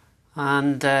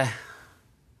 and I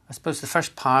suppose the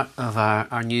first part of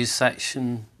our news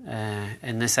section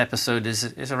in this episode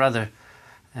is a rather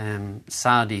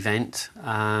sad event.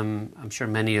 I'm sure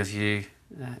many of you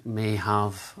may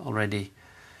have already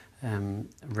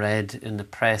read in the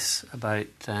press about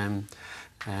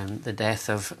the death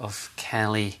of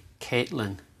Kelly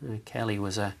Catlin. Kelly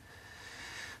was a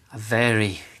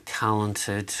very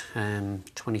talented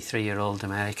 23-year-old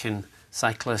American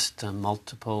cyclist, a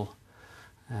multiple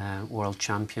world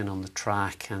champion on the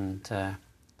track and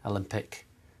Olympic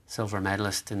silver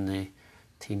medalist in the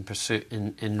team pursuit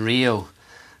in Rio.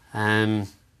 I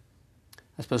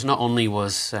suppose not only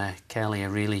was Kelly a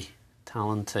really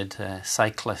talented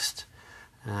cyclist,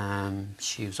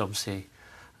 she was obviously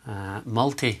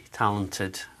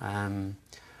multi-talented,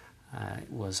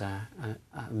 was a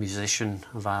musician,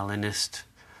 a violinist,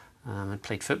 and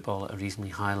played football at a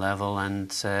reasonably high level,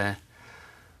 and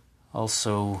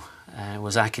also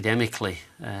was academically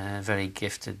very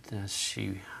gifted, as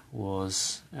she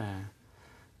was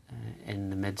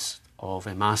in the midst of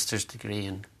a master's degree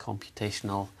in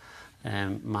computational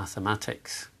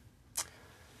mathematics.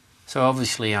 So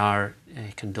obviously our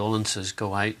condolences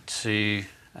go out to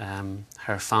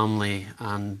her family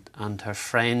and her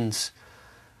friends.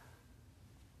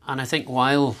 And I think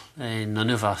while none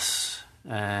of the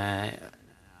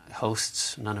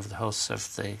hosts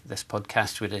of this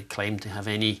podcast would claim to have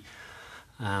any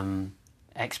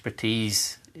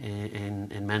expertise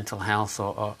in mental health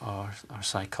or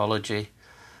psychology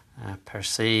per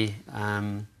se,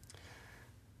 I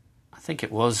think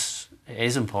it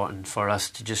is important for us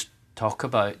to just talk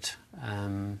about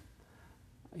the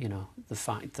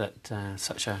fact that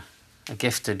such a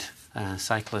gifted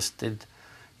cyclist did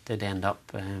end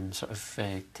up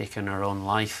taking her own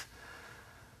life.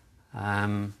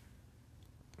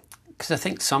 Because I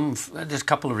think there's a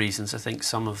couple of reasons. I think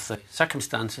some of the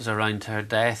circumstances around her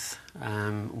death,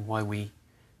 why we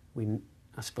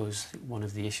I suppose one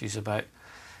of the issues about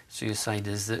suicide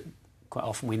is that quite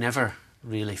often we never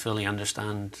really fully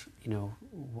understand,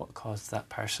 what caused that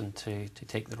person to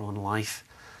take their own life.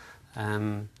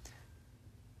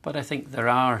 But I think there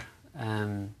are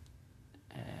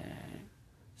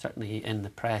certainly in the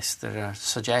press, there are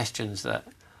suggestions that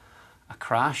a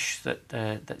crash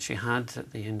that she had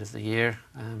at the end of the year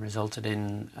resulted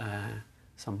in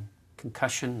some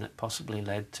concussion that possibly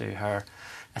led to her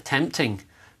attempting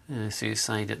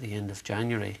suicide at the end of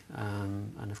January.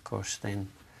 And of course then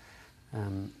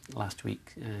last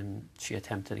week she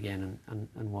attempted again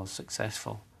and was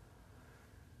successful.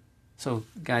 So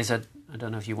guys, I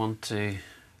don't know if you want to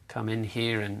come in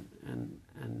here and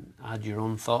add your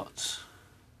own thoughts.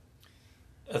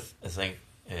 I think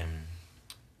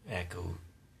echo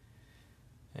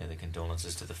the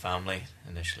condolences to the family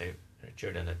initially,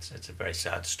 Richard, and it's a very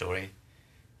sad story.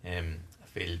 I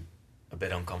feel a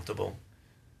bit uncomfortable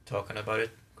talking about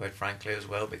it, quite frankly, as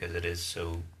well, because it is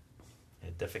so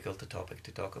difficult a topic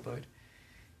to talk about.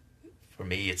 For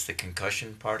me, it's the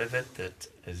concussion part of it that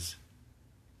is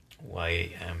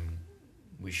why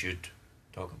we should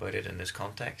talk about it in this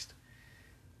context.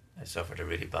 I suffered a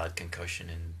really bad concussion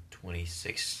in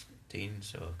 2016,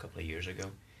 so a couple of years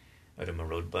ago, out of my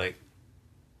road bike.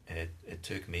 It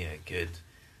took me a good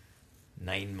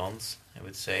 9 months, I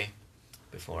would say,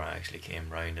 before I actually came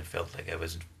round and felt like I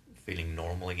was feeling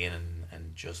normal again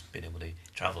and just being able to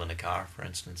travel in a car, for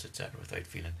instance, etc., without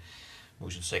feeling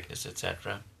motion sickness,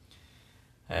 etc.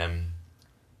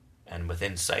 And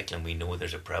within cycling, we know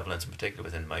there's a prevalence, in particular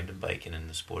within mountain biking and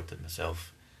the sport that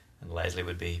myself and Leslie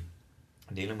would be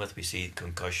dealing with. We see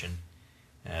concussion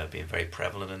being very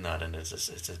prevalent in that, and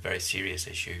it's a very serious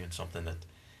issue and something that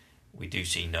we do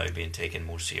see now being taken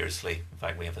more seriously. In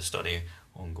fact, we have a study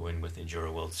ongoing with the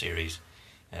Enduro World Series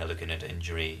looking at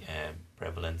injury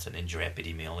prevalence and injury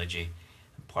epidemiology.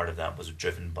 And part of that was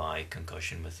driven by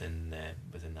concussion within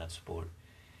that sport.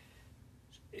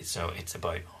 So it's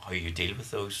about how you deal with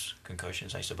those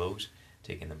concussions, I suppose,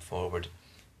 taking them forward.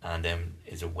 And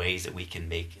is there ways that we can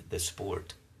make the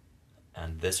sport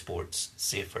and the sports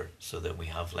safer so that we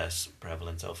have less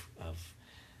prevalence of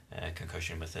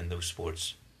concussion within those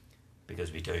sports?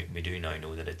 Because we do now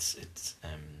know that it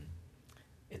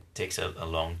takes a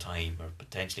long time, or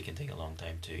potentially can take a long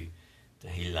time to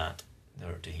heal that,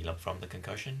 or to heal up from the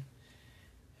concussion.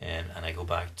 And I go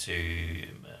back to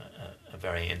a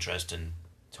very interesting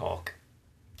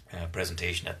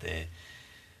presentation at the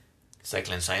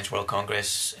Cycling Science World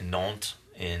Congress in Nantes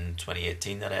in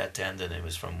 2018 that I attended. It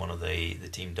was from one of the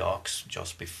team docs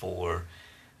just before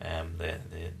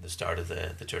the start of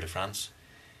the Tour de France,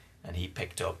 and he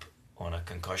picked up on a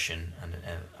concussion and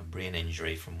a brain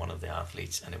injury from one of the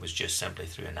athletes, and it was just simply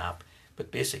through an app.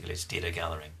 But basically it's data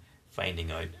gathering,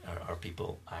 finding out are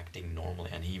people acting normally,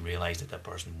 and he realised that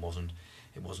person wasn't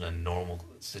a normal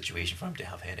situation for him to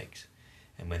have headaches.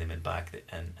 And when they went back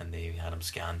and they had him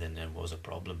scanned, and there was a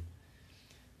problem.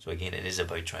 So again, it is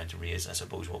about trying to raise, I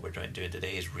suppose what we're trying to do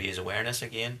today is raise awareness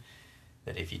again,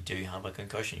 that if you do have a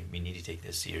concussion, we need to take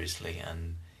this seriously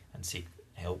and seek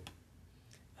help.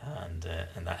 And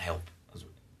that help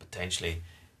potentially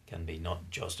can be not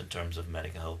just in terms of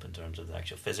medical help, in terms of the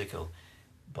actual physical,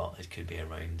 but it could be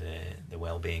around the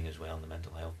well-being as well, and the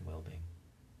mental health and well-being.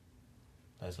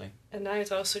 Leslie? And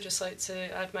I'd also just like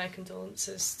to add my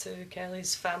condolences to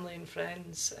Kelly's family and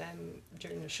friends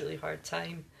during this really hard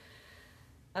time.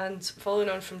 And following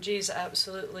on from G's, I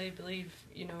absolutely believe,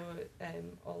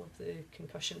 all of the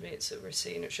concussion rates that we're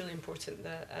seeing, it's really important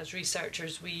that as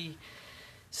researchers we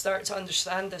start to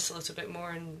understand this a little bit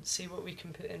more and see what we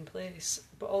can put in place.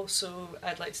 But also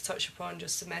I'd like to touch upon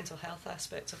just the mental health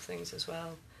aspect of things as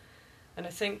well. And I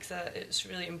think that it's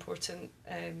really important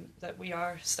that we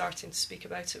are starting to speak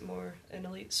about it more in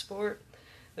elite sport,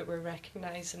 that we're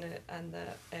recognising it, and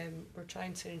that we're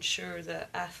trying to ensure that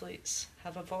athletes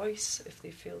have a voice if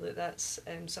they feel that that's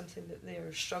something that they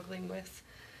are struggling with.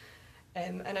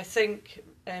 And I think,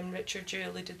 Richard, you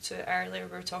alluded to it earlier,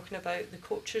 we were talking about the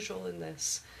coach's role in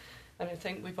this. And I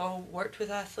think we've all worked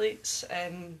with athletes,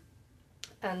 and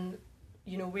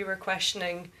we were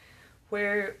questioning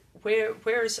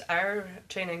where's our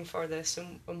training for this,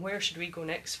 and where should we go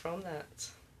next from that?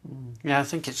 Yeah, I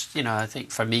think it's, I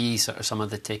think for me, sort of some of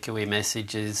the takeaway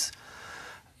messages,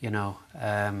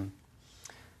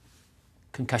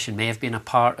 concussion may have been a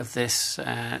part of this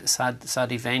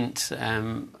sad event.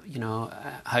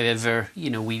 However,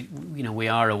 we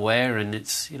are aware, and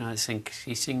it's it's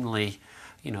increasingly,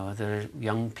 there are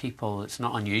young people. It's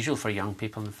not unusual for young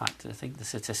people. In fact, I think the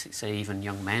statistics say even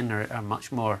young men are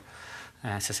much more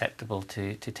susceptible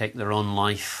to take their own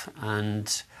life,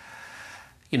 and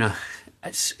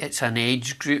it's an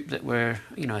age group that we're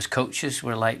as coaches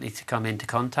we're likely to come into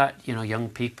contact. Young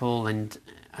people and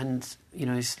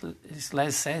as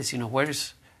Les says,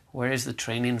 where is the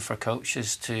training for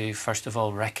coaches to first of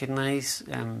all recognise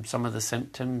some of the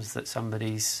symptoms that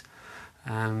somebody's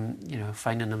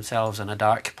finding themselves in a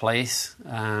dark place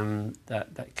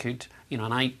that could,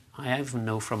 and I even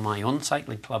know from my own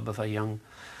cycling club of a young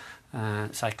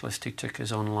cyclist who took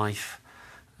his own life,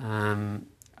 and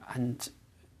it's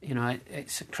an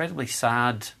incredibly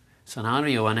sad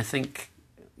scenario, and I think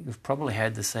you've probably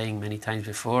heard the saying many times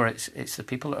before. It's the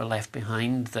people that are left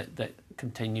behind that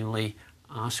continually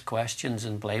ask questions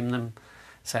and blame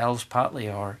themselves partly,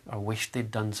 or wish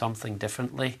they'd done something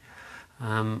differently.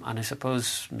 And I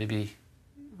suppose maybe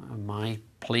my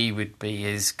plea would be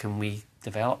is, can we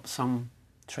develop some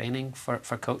training for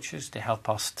coaches to help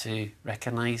us to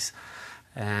recognise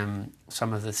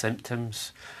some of the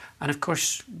symptoms? And of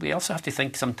course, we also have to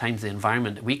think sometimes the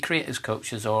environment that we create as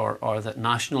coaches, or that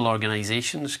national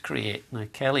organisations create. Now,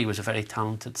 Kelly was a very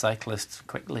talented cyclist,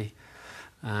 quickly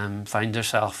found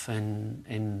herself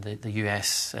in the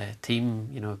US team,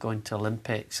 going to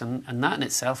Olympics, and that in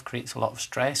itself creates a lot of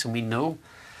stress. And we know,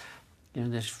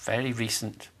 there's very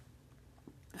recent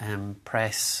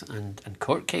press and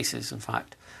court cases, in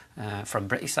fact, from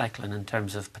British cycling in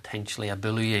terms of potentially a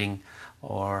bullying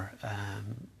or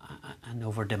an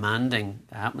over-demanding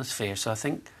atmosphere. So I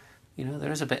think,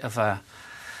 there is a bit of a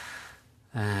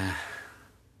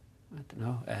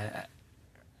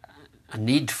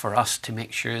need for us to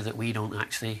make sure that we don't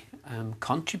actually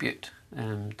contribute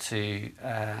to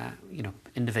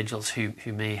individuals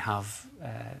who may have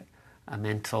a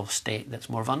mental state that's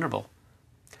more vulnerable.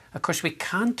 Of course, we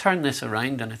can turn this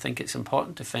around, and I think it's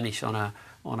important to finish on a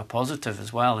positive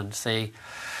as well, and say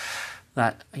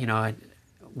that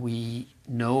we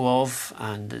know of,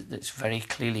 and it's very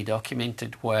clearly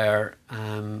documented, where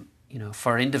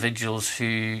for individuals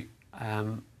who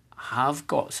have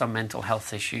got some mental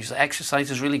health issues, exercise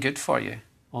is really good for you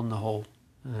on the whole.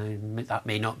 That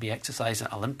may not be exercise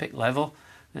at Olympic level,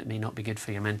 it may not be good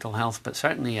for your mental health, but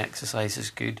certainly exercise is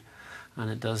good, and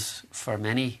it does for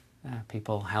many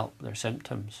people help their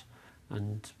symptoms.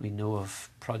 And we know of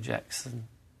projects and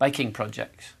biking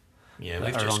projects. Yeah,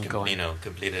 we've just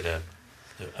completed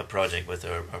a project with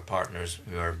our partners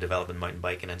who are developing mountain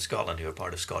biking in Scotland, who are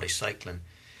part of Scottish Cycling,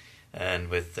 and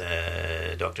with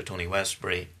Dr. Tony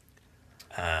Westbury,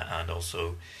 and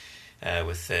also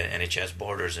with NHS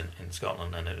Borders in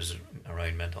Scotland, and it was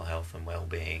around mental health and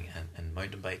well-being and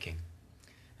mountain biking.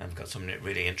 And we've got some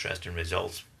really interesting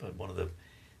results, but one of the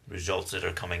results that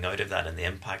are coming out of that and the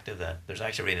impact of that, there's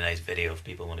actually a really nice video if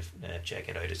people want to check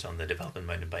it out. It's on the Developing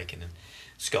Mountain Biking in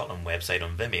Scotland website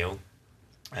on Vimeo,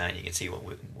 and you can see what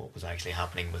was actually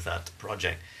happening with that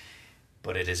project.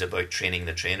 But it is about training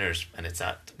the trainers, and it's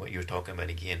that what you're talking about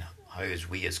again. How as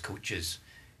we as coaches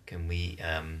can we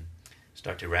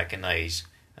start to recognise,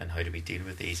 and how do we deal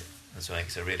with these? And so I think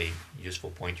it's a really useful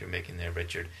point you're making there,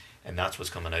 Richard, and that's what's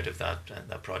coming out of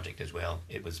that project as well.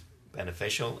 It was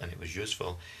beneficial and it was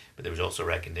useful, but there was also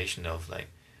recognition of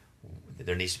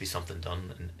there needs to be something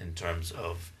done in terms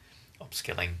of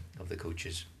upskilling of the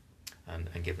coaches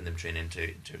and giving them training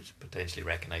to potentially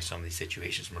recognise some of these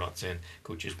situations. We're not saying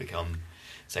coaches become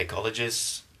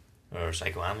psychologists or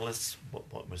psychoanalysts.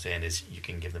 What we're saying is you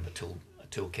can give them a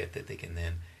toolkit that they can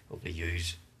then hopefully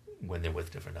use when they're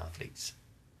with different athletes.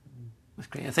 That's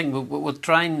great. I think we'll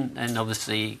try and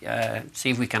obviously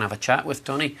see if we can have a chat with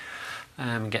Tony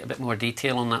and get a bit more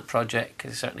detail on that project,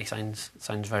 because it certainly sounds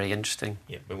very interesting.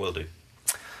 Yeah, we will do.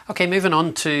 Okay, moving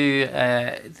on to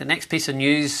the next piece of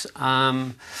news.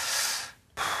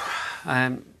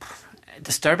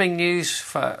 Disturbing news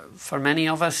for many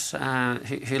of us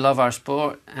who love our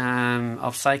sport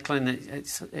of cycling.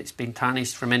 It's been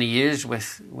tarnished for many years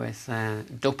with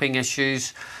doping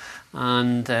issues,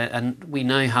 and we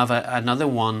now have another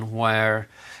one where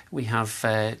we have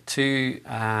two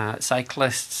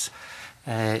cyclists,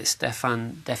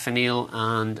 Stefan Defenil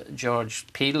and George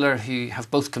Peedler, who have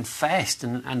both confessed,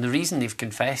 and the reason they've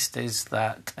confessed is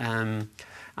that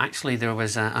actually there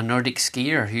was a Nordic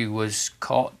skier who was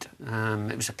caught,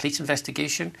 it was a police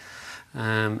investigation,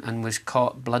 and was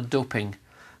caught blood doping,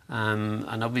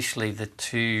 and obviously the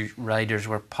two riders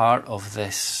were part of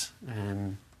this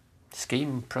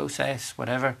scheme, process,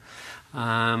 whatever,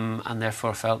 and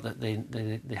therefore felt that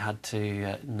they had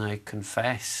to now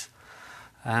confess.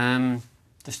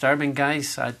 Disturbing,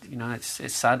 guys.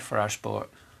 It's sad for our sport.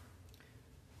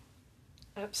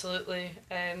 Absolutely.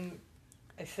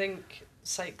 I think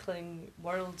cycling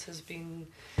world has been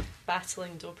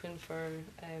battling doping for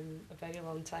a very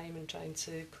long time and trying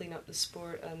to clean up the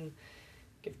sport and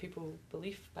give people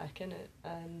belief back in it.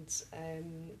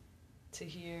 And to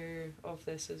hear of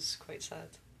this is quite sad.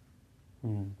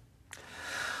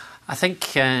 I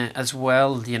think as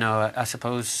well, I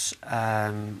suppose,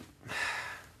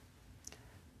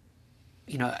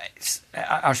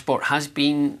 our sport has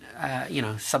been,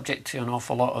 subject to an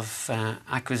awful lot of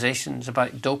accusations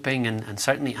about doping, and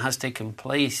certainly it has taken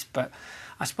place. But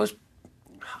I suppose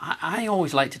I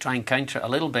always like to try and counter it a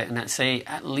little bit and say,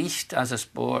 at least as a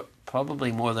sport,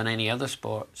 probably more than any other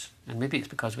sports, and maybe it's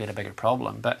because we had a bigger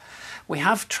problem, but we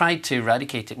have tried to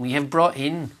eradicate it. We have brought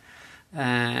in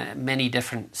many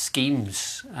different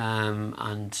schemes,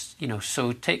 and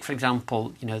so take for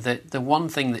example, the one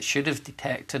thing that should have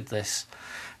detected this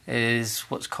is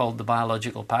what's called the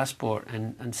biological passport,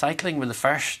 and cycling were the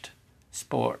first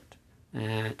sport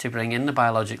to bring in the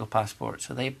biological passport,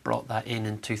 so they brought that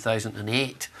in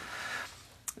 2008.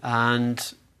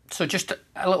 And so just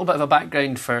a little bit of a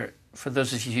background for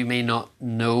those of you who may not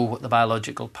know what the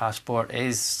biological passport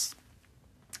is.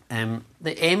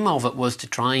 The aim of it was to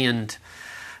try and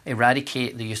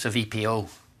eradicate the use of EPO,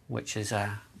 which is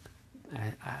a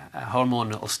hormone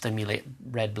that will stimulate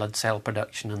red blood cell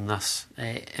production and thus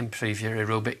improve your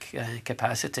aerobic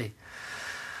capacity.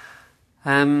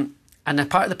 And a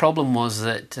part of the problem was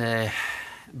that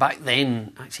back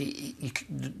then, actually,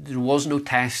 there was no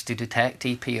test to detect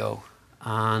EPO.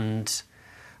 And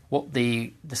what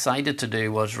they decided to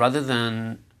do was, rather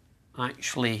than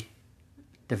actually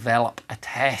develop a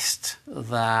test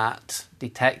that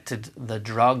detected the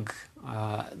drug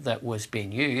that was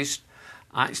being used,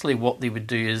 actually what they would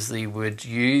do is they would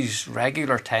use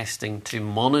regular testing to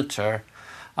monitor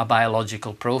a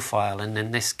biological profile. And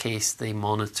in this case, they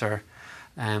monitor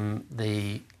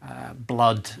the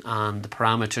blood and the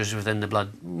parameters within the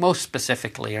blood, most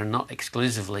specifically, or not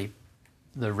exclusively,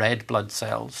 the red blood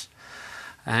cells.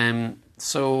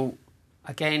 So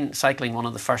again, cycling, one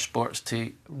of the first sports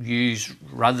to use,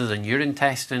 rather than urine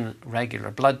testing,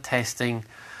 regular blood testing.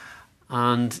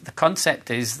 And the concept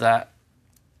is that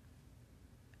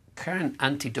current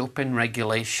anti-doping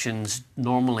regulations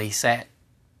normally set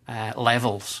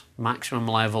levels, maximum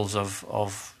levels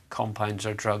of compounds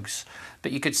or drugs.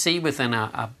 But you could see within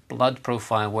a blood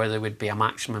profile where there would be a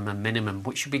maximum and minimum,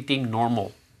 which should be deemed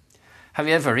normal.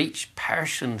 However, each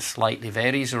person slightly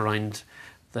varies around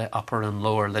the upper and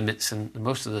lower limits, and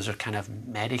most of those are kind of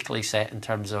medically set in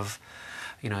terms of,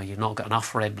 you've not got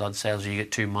enough red blood cells, or you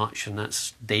get too much, and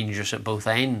that's dangerous at both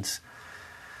ends.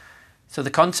 So the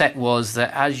concept was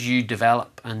that as you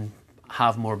develop and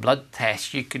have more blood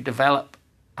tests, you could develop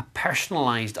a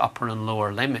personalised upper and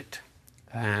lower limit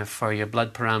for your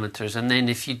blood parameters, and then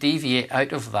if you deviate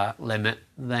out of that limit,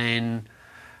 then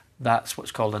that's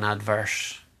what's called an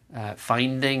adverse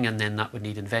finding, and then that would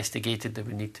need investigated. There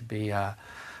would need to be a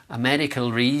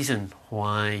medical reason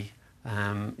why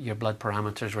your blood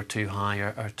parameters were too high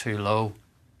or too low.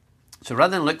 So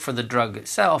rather than look for the drug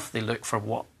itself, they look for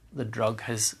what the drug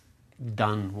has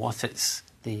done, what it's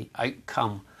the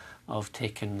outcome of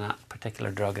taking that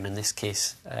particular drug, and in this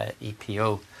case,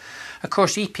 EPO. Of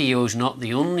course, EPO is not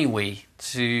the only way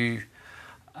to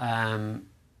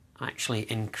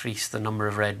actually increase the number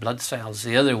of red blood cells.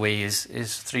 The other way is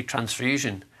through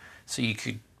transfusion. So you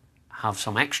could have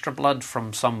some extra blood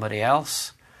from somebody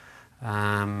else,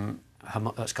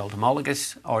 that's called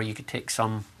homologous, or you could take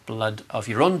some blood of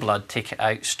your own blood, take it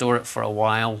out, store it for a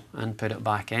while and put it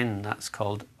back in. That's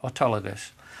called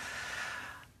autologous.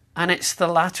 And it's the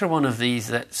latter one of these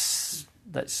that's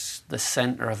the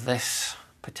centre of this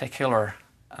particular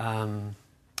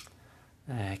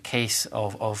case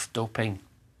of doping.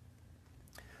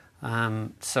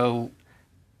 So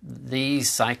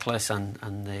these cyclists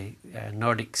and the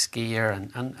Nordic skier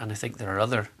and I think there are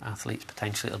other athletes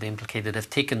potentially that will be implicated, have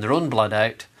taken their own blood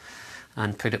out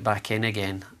and put it back in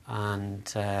again, and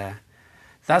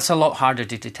that's a lot harder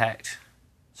to detect.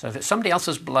 So if it's somebody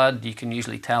else's blood, you can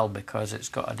usually tell because it's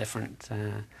got a different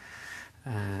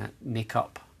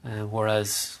makeup,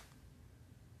 whereas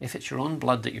if it's your own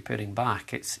blood that you're putting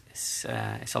back, it's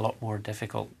a lot more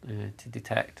difficult to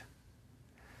detect.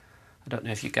 I don't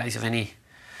know if you guys have any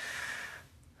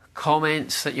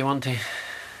comments that you want to...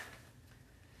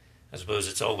 I suppose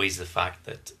it's always the fact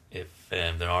that if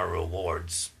there are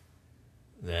rewards,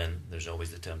 then there's always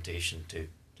the temptation to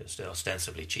just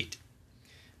ostensibly cheat.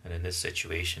 And in this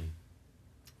situation,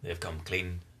 they've come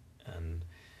clean,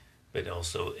 but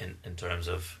also in terms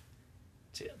of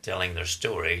telling their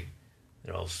story,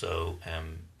 they're also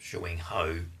showing how,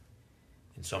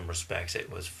 in some respects, it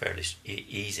was fairly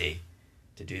easy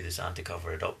to do this and to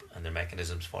cover it up, and their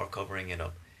mechanisms for covering it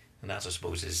up. And that, I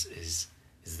suppose, is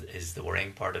the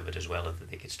worrying part of it as well, that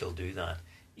they could still do that,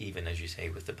 even, as you say,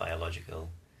 with the biological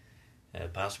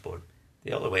passport.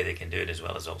 The other way they can do it as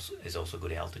well is also go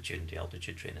to altitude and do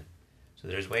altitude training. So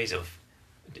there's ways of,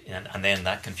 and then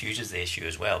that confuses the issue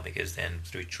as well, because then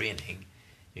through training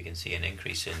you can see an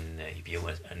increase in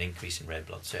EPO, an increase in red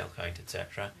blood cell count,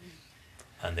 etc.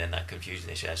 And then that confusion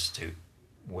is as to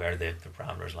where the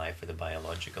parameters lie for the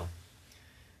biological.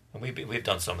 And we've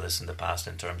done some of this in the past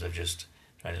in terms of just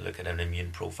trying to look at an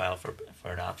immune profile for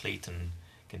an athlete and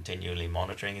continually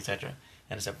monitoring, etc.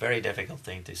 And it's a very difficult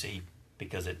thing to see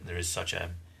because there is such a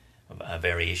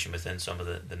variation within some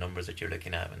of the numbers that you're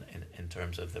looking at in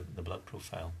terms of the blood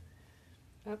profile.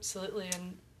 Absolutely,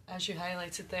 and as you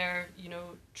highlighted there,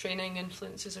 training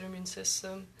influences our immune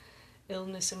system,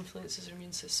 illness influences our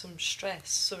immune system, stress.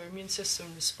 So our immune system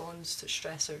responds to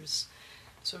stressors.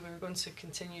 So we're going to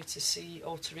continue to see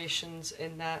alterations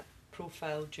in that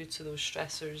profile due to those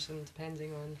stressors, and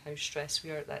depending on how stressed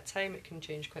we are at that time, it can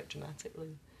change quite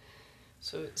dramatically.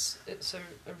 So it's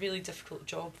a really difficult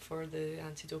job for the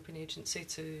anti-doping agency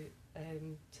to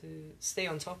stay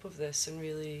on top of this and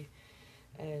really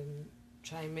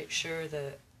try and make sure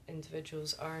that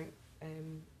individuals aren't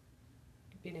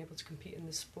being able to compete in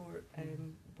the sport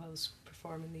whilst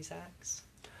performing these acts.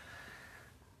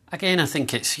 Again, I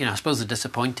think it's, I suppose the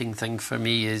disappointing thing for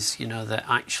me is, that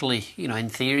actually, in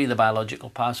theory, the biological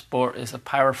passport is a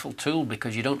powerful tool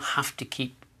because you don't have to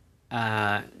keep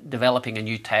developing a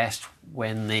new test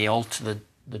when they alter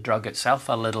the drug itself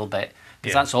a little bit,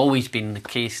 because that's always been the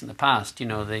case in the past.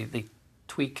 They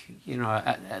tweak,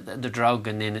 the drug,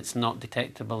 and then it's not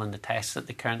detectable in the tests that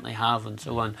they currently have, and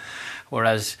so on.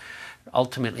 Whereas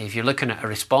ultimately, if you're looking at a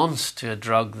response to a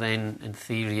drug, then in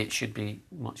theory it should be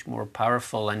much more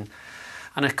powerful. And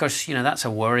of course, that's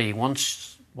a worry.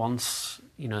 Once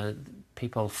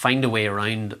people find a way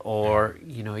around, or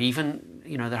even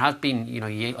there have been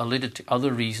you alluded to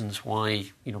other reasons why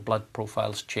blood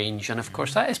profiles change, and of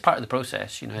course that is part of the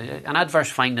process. An adverse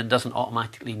finding doesn't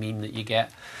automatically mean that you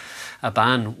get a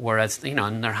ban, whereas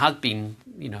and there had been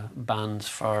bans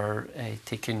for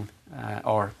taking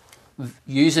or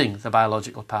using the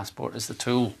biological passport as the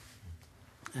tool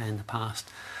in the past.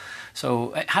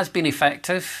 So it has been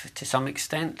effective to some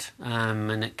extent,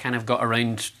 and it kind of got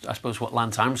around, I suppose, what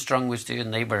Lance Armstrong was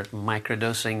doing. They were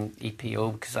microdosing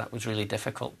EPO because that was really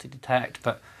difficult to detect.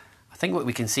 But I think what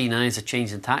we can see now is a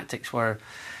change in tactics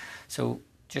so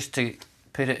just to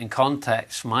put it in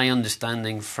context, my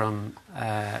understanding from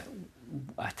a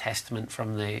testament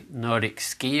from the Nordic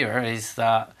skier is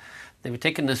that they were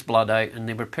taking this blood out and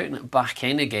they were putting it back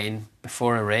in again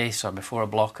before a race or before a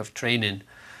block of training.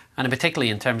 And particularly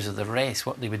in terms of the race,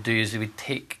 what they would do is they would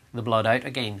take the blood out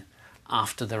again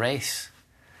after the race.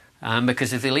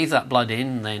 Because if they leave that blood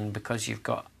in, then because you've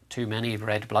got too many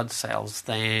red blood cells,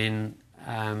 then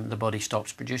the body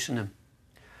stops producing them.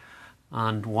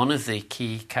 And one of the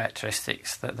key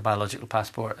characteristics that the biological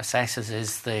passport assesses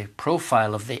is the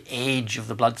profile of the age of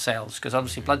the blood cells, because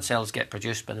obviously blood cells get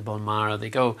produced by the bone marrow, they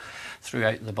go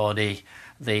throughout the body,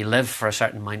 they live for a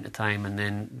certain amount of time, and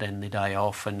then they die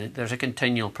off, and there's a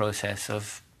continual process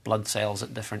of blood cells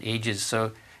at different ages.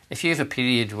 So if you have a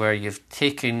period where you've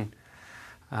taken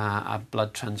a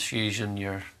blood transfusion,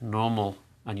 you're normal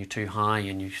and you're too high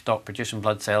and you stop producing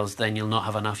blood cells, then you'll not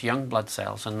have enough young blood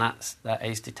cells, and that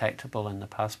is detectable in the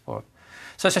passport.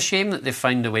 So it's a shame that they've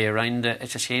found a way around it.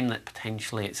 It's a shame that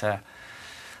potentially it's a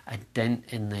dent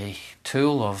in the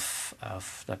tool of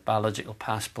the biological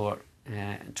passport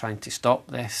trying to stop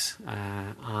this.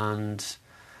 And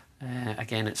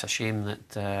again, it's a shame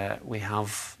that we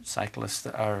have cyclists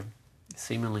that are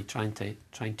seemingly trying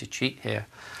to cheat here.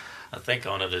 I think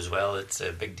on it as well, it's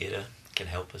big data can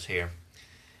help us here.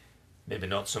 Maybe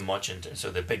not so much, so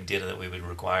the big data that we would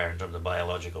require in terms of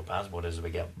biological passport is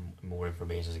we get more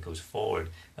information as it goes forward.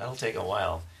 That'll take a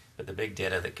while, but the big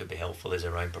data that could be helpful is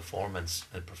around performance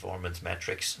and performance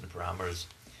metrics and parameters.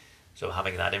 So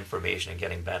having that information and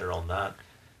getting better on that,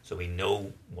 so we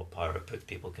know what power output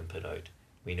people can put out.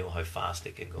 We know how fast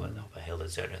they can go up a hill,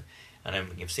 etc. And then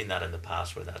you've seen that in the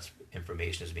past where that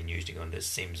information has been used to go, and this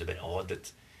seems a bit odd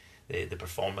that the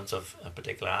performance of a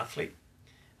particular athlete.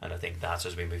 And I think that's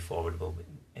as we move forward,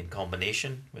 in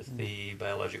combination with the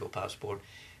biological passport,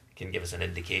 can give us an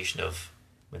indication of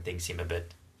when things seem a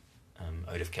bit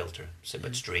out of kilter, it's a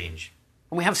bit strange.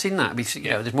 And we have seen that. We've seen,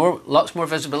 there's lots more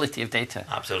visibility of data.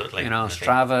 Absolutely.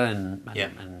 Strava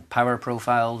and power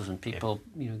profiles and people,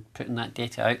 putting that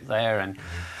data out there, and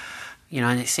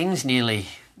and it seems nearly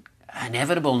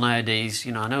inevitable nowadays.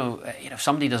 I know if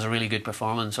somebody does a really good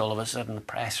performance, all of a sudden the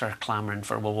press are clamouring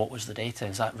for, well, what was the data?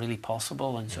 Is that really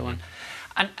possible? And so on.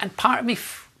 And part of me,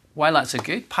 while that's a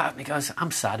good, part of me goes,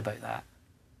 I'm sad about that.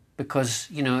 Because,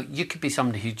 you could be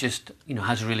somebody who just,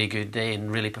 has a really good day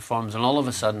and really performs, and all of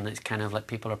a sudden it's kind of like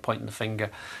people are pointing the finger,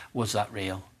 was that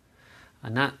real?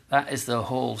 And that is the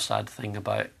whole sad thing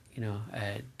about,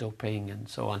 doping and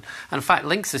so on. And in fact,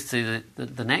 links us to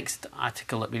the next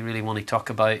article that we really want to talk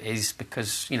about, is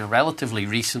because, relatively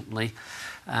recently,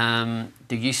 the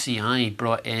UCI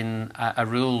brought in a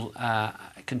rule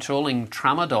controlling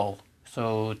tramadol.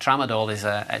 So tramadol is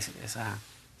a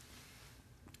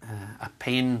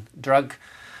pain drug,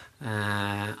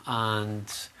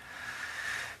 and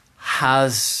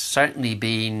has certainly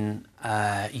been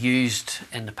used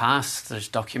in the past. There's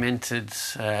documented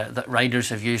that riders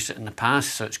have used it in the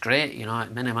past, so it's great.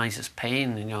 It minimises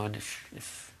pain.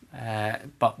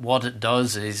 But what it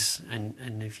does is,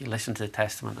 and if you listen to the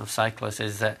testament of cyclists,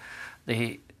 is that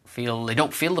they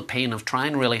don't feel the pain of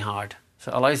trying really hard.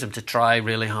 So it allows them to try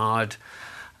really hard,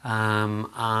 and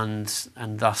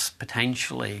thus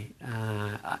potentially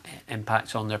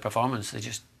impacts on their performance. They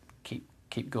just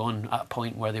keep going at a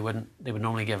point where they would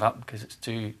normally give up because it's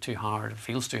too hard, it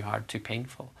feels too hard, too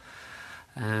painful.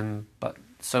 The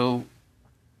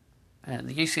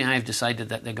UCI have decided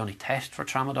that they're going to test for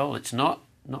tramadol. It's not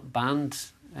banned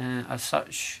as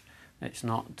such. It's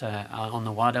not on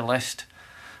the WADA list,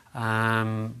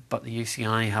 but the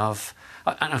UCI have,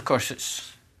 and of course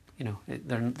it's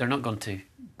they're not going to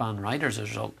ban riders as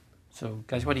a result. So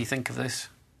guys, what do you think of this?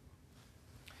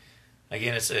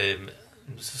 Again, it's a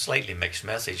slightly mixed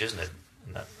message, isn't it?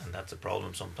 And that's a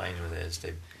problem sometimes with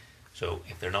it. So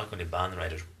if they're not going to ban the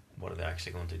riders, what are they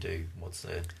actually going to do? What's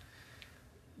the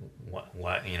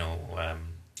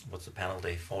what's the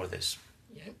penalty for this?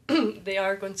 Yeah, they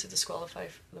are going to disqualify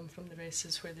them from the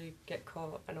races where they get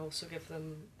caught, and also give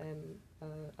them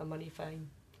a money fine.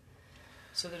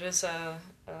 So there is so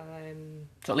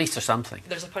at least there's something.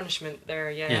 There's a punishment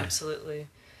there, yeah, absolutely.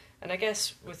 And I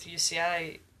guess with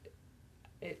UCI,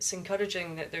 it's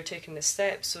encouraging that they're taking this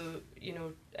step. So,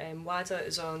 WADA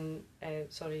is on,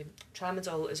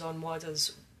 tramadol is on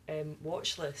WADA's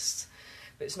watch list,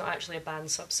 but it's not actually a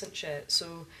banned substance yet.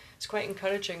 So it's quite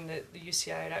encouraging that the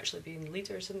UCI are actually being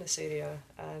leaders in this area.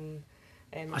 And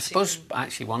I suppose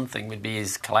actually one thing would be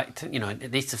is collecting,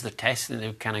 at least if they're testing,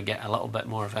 they'll kind of get a little bit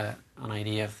more of an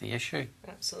idea of the issue.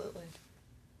 Absolutely.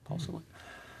 Possibly.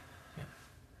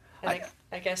 And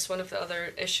I guess one of the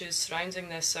other issues surrounding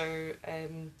this are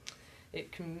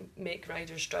it can make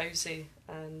riders drowsy,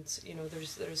 and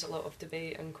there's a lot of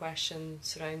debate and question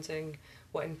surrounding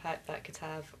what impact that could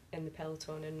have in the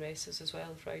peloton in races as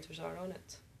well if riders are on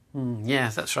it. Yeah,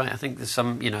 that's right. I think there's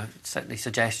some certainly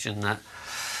suggestion that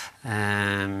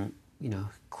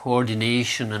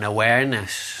coordination and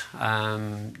awareness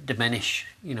diminish.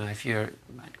 If you're,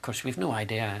 of course, we've no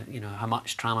idea how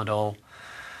much tramadol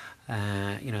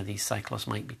these cyclists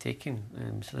might be taking.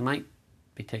 So they might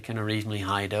be taking a reasonably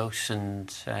high dose,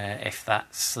 and if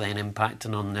that's then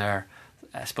impacting on their,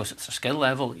 I suppose it's their skill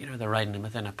level, they're riding them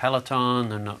within a peloton,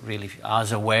 they're not really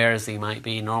as aware as they might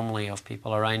be normally of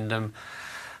people around them.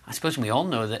 I suppose we all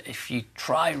know that if you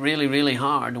try really, really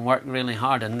hard and work really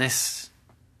hard, and this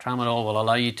tramadol will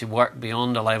allow you to work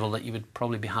beyond a level that you would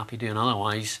probably be happy doing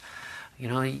otherwise,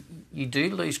 you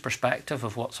do lose perspective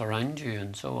of what's around you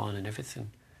and so on and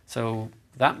everything. So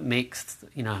that makes,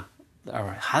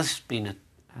 or has been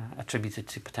attributed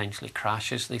to potentially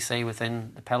crashes, they say,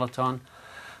 within the peloton.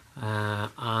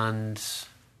 And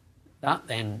that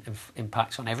then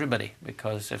impacts on everybody,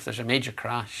 because if there's a major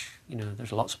crash,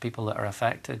 there's lots of people that are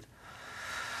affected.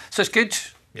 So it's good.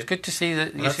 It's good to see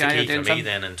that the UCI are doing something. That's the key for me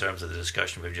then, in terms of the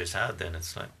discussion we've just had. Then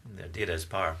it's like data is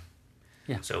power.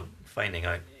 Yeah. So finding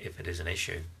out if it is an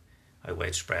issue, how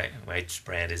widespread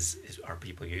are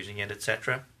people using it,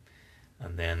 etc.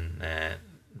 And then I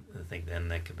think then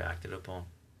they can be acted upon.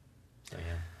 So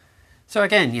yeah. So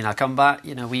again, I come back,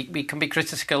 we can be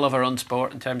critical of our own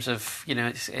sport in terms of,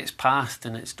 its past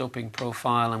and its doping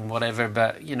profile and whatever,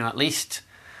 but, at least,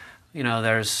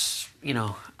 there's,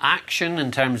 action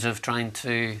in terms of trying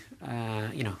to,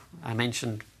 I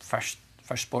mentioned first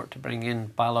sport to bring in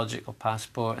biological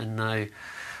passport, and now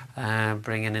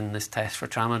bringing in this test for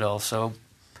tramadol. So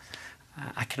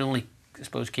I can only, I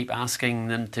suppose, keep asking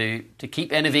them to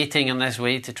keep innovating in this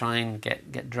way to try and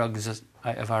get drugs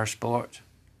out of our sport.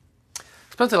 I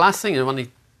suppose the last thing I want to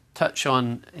touch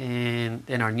on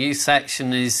in our news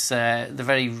section is the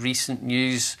very recent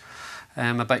news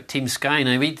about Team Sky.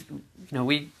 Now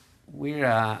we're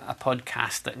a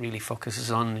podcast that really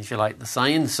focuses on, if you like, the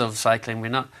science of cycling. We're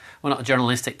not a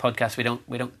journalistic podcast.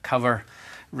 We don't cover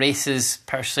races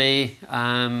per se.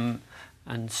 And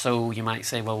so you might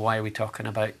say, well, why are we talking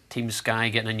about Team Sky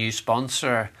getting a new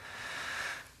sponsor?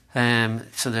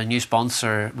 So the new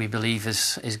sponsor, we believe,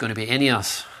 is going to be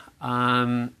Ineos.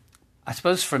 I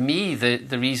suppose for me,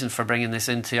 the reason for bringing this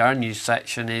into our news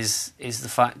section is the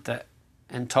fact that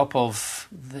on top of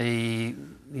the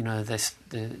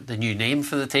new name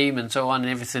for the team and so on and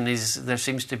everything, there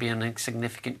seems to be an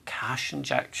significant cash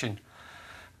injection.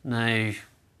 Now,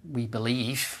 we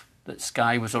believe that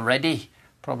Sky was already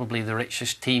probably the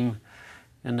richest team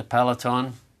in the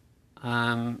peloton.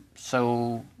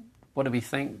 So what do we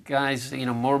think, guys?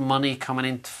 More money coming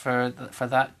in for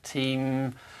that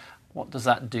team. What does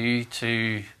that do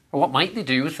to, or what might they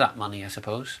do with that money, I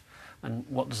suppose? And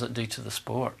what does it do to the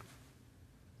sport?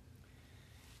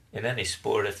 In any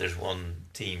sport, if there's one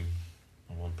team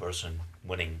and one person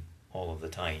winning all of the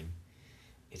time,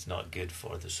 it's not good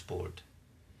for the sport.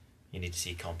 You need to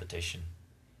see competition.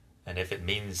 And if it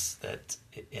means that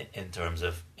in terms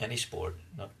of any sport,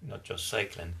 not just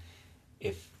cycling,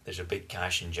 if there's a big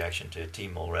cash injection to a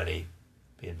team already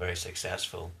being very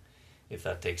successful, if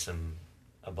that takes them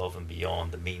above and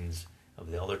beyond the means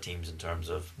of the other teams in terms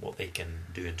of what they can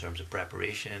do in terms of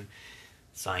preparation,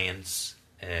 science,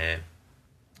 the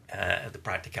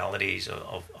practicalities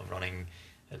of running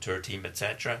a tour team,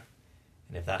 etc.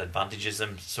 And if that advantages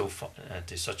them so far,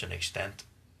 to such an extent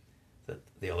that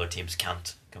the other teams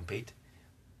can't compete,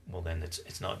 well then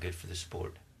it's not good for the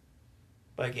sport.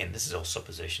 But again, this is all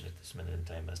supposition at this minute in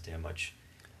time as to how much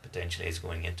potentially is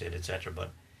going into it, etc.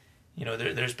 But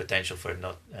there's potential for it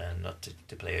not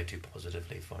to play out too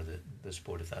positively for the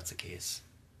sport if that's the case.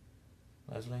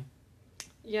 Leslie?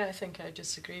 Yeah, I think I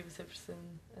disagree with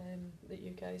everything that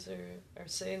you guys are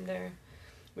saying there.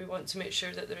 We want to make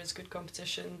sure that there is good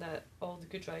competition, that all the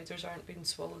good riders aren't being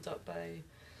swallowed up by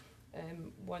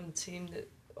one team, that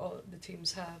all the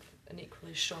teams have an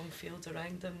equally strong field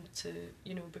around them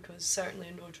because certainly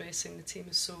in road racing the team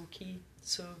is so key.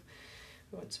 So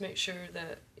we want to make sure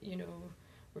that,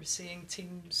 we're seeing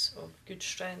teams of good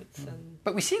strength.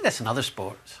 But we see this in other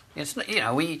sports. It's not,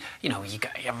 you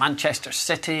got your Manchester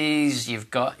Cities, you've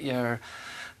got your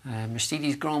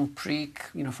Mercedes Grand Prix,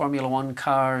 Formula One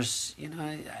cars.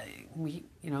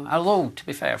 Although to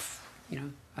be fair,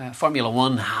 Formula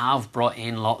One have brought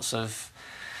in lots of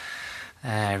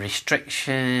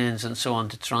restrictions and so on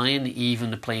to try and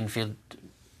even the playing field.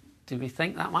 Do we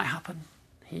think that might happen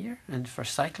here and for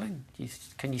cycling?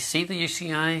 Can you see the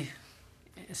UCI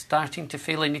starting to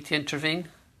feel they need to intervene?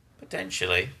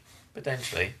 Potentially. But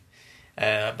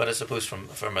I suppose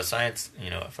from a science,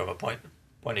 from a point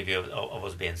of view of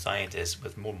us being scientists,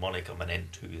 with more money coming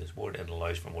into the sport, it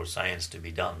allows for more science to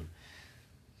be done.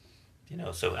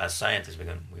 So as scientists,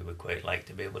 we would quite like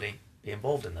to be able to be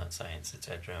involved in that science,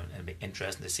 etc. And it'd be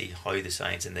interesting to see how the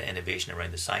science and the innovation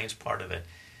around the science part of it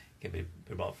can be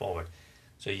brought forward.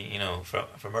 So,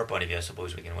 from our point of view, I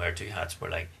suppose we can wear two hats. We're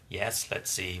like, yes,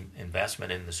 let's see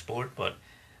investment in the sport, but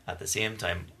at the same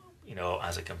time,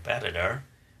 as a competitor,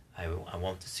 I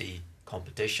want to see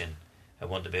competition. I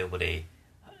want to be able to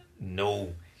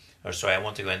I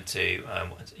want to go into,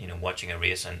 watching a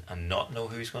race and not know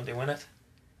who's going to win it.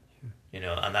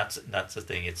 And that's the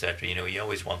thing, etc. You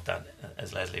always want that,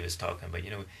 as Leslie was talking about,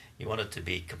 you want it to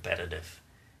be competitive.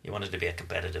 You want it to be a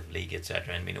competitive league,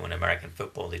 etc. And in American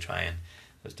football, I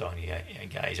was talking to you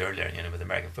guys earlier, with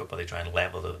American football, they try and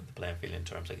level the playing field in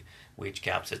terms of wage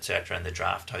caps, etc., and the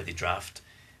draft, how they draft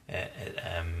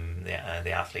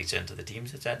the athletes into the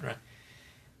teams, etc.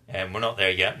 We're not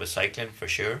there yet with cycling, for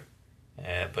sure,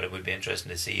 but it would be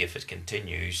interesting to see if it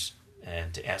continues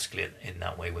to escalate in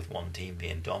that way, with one team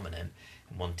being dominant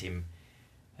and one team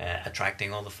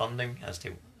attracting all the funding, as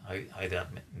to how that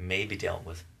may be dealt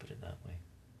with, put it that way.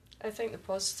 I think the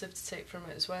positive to take from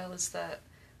it as well is that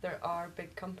there are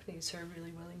big companies who are really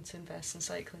willing to invest in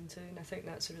cycling too, and I think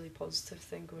that's a really positive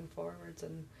thing going forward.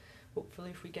 And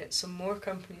hopefully if we get some more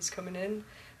companies coming in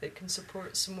that can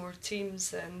support some more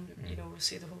teams, then we'll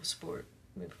see the whole sport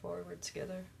move forward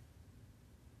together.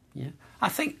 Yeah, I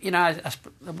think the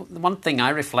one thing I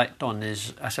reflect on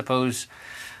is, I suppose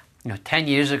 10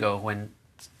 years ago when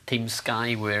Team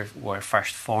Sky were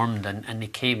first formed and they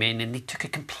came in and they took a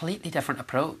completely different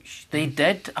approach. They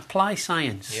did apply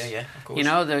science. Yeah, of course.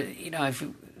 If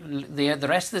the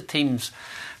rest of the teams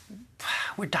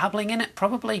were dabbling in it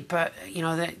probably, but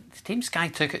the Team Sky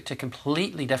took it to a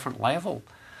completely different level.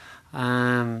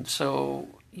 So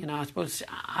I suppose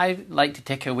I like to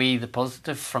take away the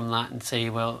positive from that and say,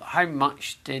 well, how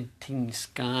much did Team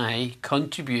Sky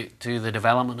contribute to the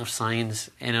development of science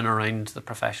in and around the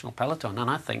professional peloton? And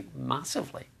I think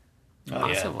massively.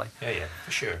 Yeah,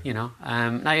 for sure. Now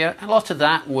a lot of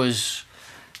that was,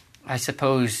 I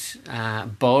suppose,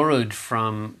 borrowed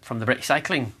from the British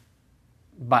cycling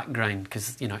background,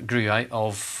 because it grew out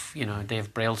of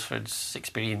Dave Brailsford's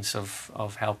experience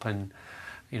of helping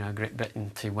Great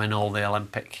Britain to win all the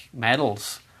Olympic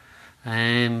medals.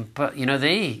 But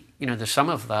there's some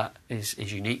of that is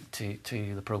unique to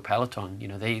the pro peloton.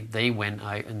 They went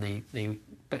out and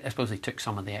I suppose they took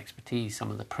some of the expertise, some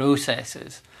of the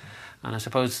processes, and I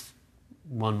suppose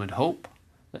one would hope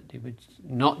that they would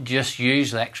not just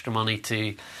use the extra money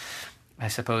to, I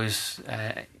suppose,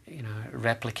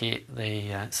 replicate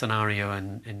the scenario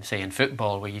in say in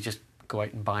football where you just go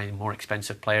out and buy more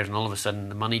expensive players and all of a sudden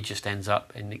the money just ends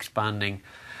up in expanding,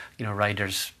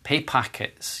 riders' pay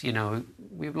packets.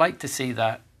 We'd like to see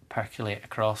that percolate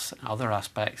across other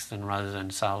aspects rather than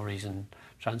salaries and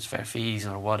transfer fees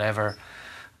or whatever.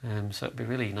 So it'd be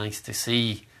really nice to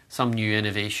see some new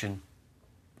innovation.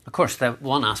 Of course, the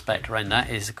one aspect around that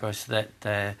is, of course, that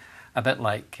a bit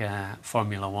like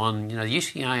Formula One, the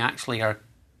UCI actually are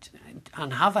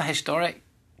and have a historic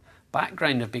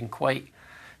background of being quite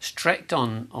strict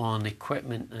on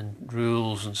equipment and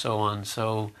rules and so on.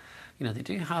 So, they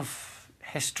do have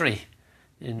history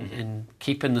in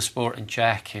keeping the sport in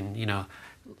check and,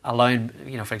 allowing,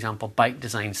 for example, bike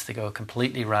designs to go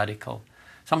completely radical.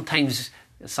 Sometimes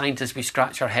scientists, we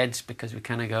scratch our heads because we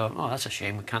kind of go, oh, that's a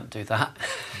shame, we can't do that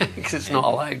because it's not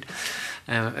allowed.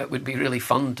 It would be really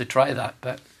fun to try that,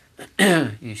 but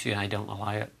UCI don't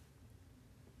allow it.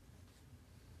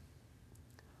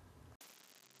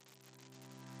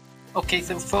 Okay,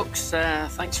 so folks,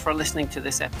 thanks for listening to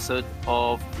this episode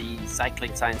of the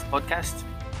Cycling Science Podcast,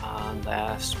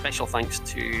 and special thanks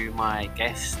to my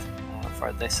guest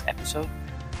for this episode,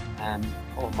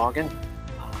 Paul Morgan.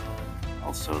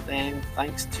 Also then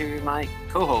thanks to my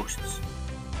co-hosts,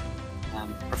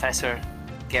 Professor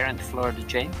Geraint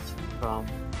Florida-James from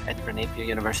Edinburgh Napier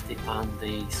University and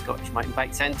the Scottish Mountain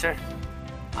Bike Centre,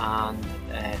 and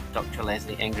Dr.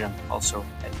 Leslie Ingram, also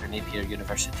Edinburgh Napier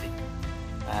University,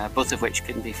 both of which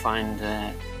can be found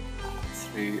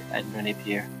through Edinburgh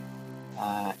Napier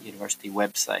University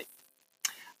website.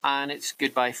 And it's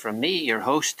goodbye from me, your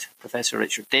host, Professor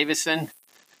Richard Davison.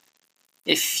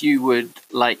 If you would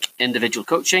like individual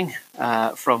coaching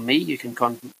from me, you can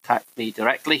contact me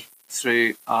directly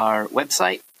through our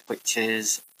website, which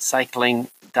is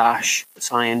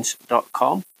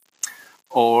cycling-science.com,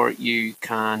 or you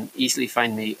can easily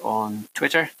find me on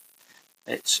Twitter.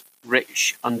 It's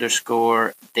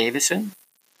Rich_Davison,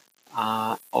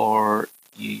 or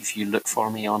if you look for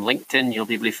me on LinkedIn, you'll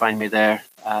be able to find me there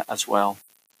as well.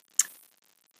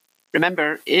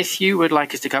 Remember, if you would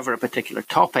like us to cover a particular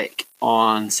topic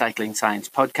on Cycling Science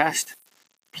Podcast,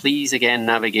 please again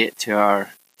navigate to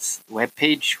our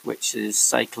webpage, which is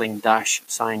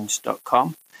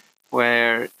cycling-science.com,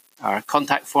 where our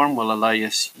contact form will allow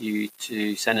you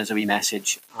to send us a wee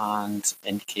message and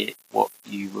indicate what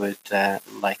you would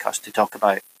like us to talk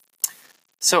about.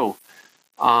 So,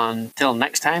 until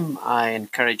next time, I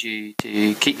encourage you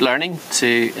to keep learning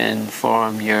to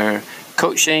inform your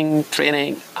coaching,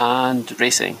 training, and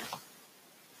racing.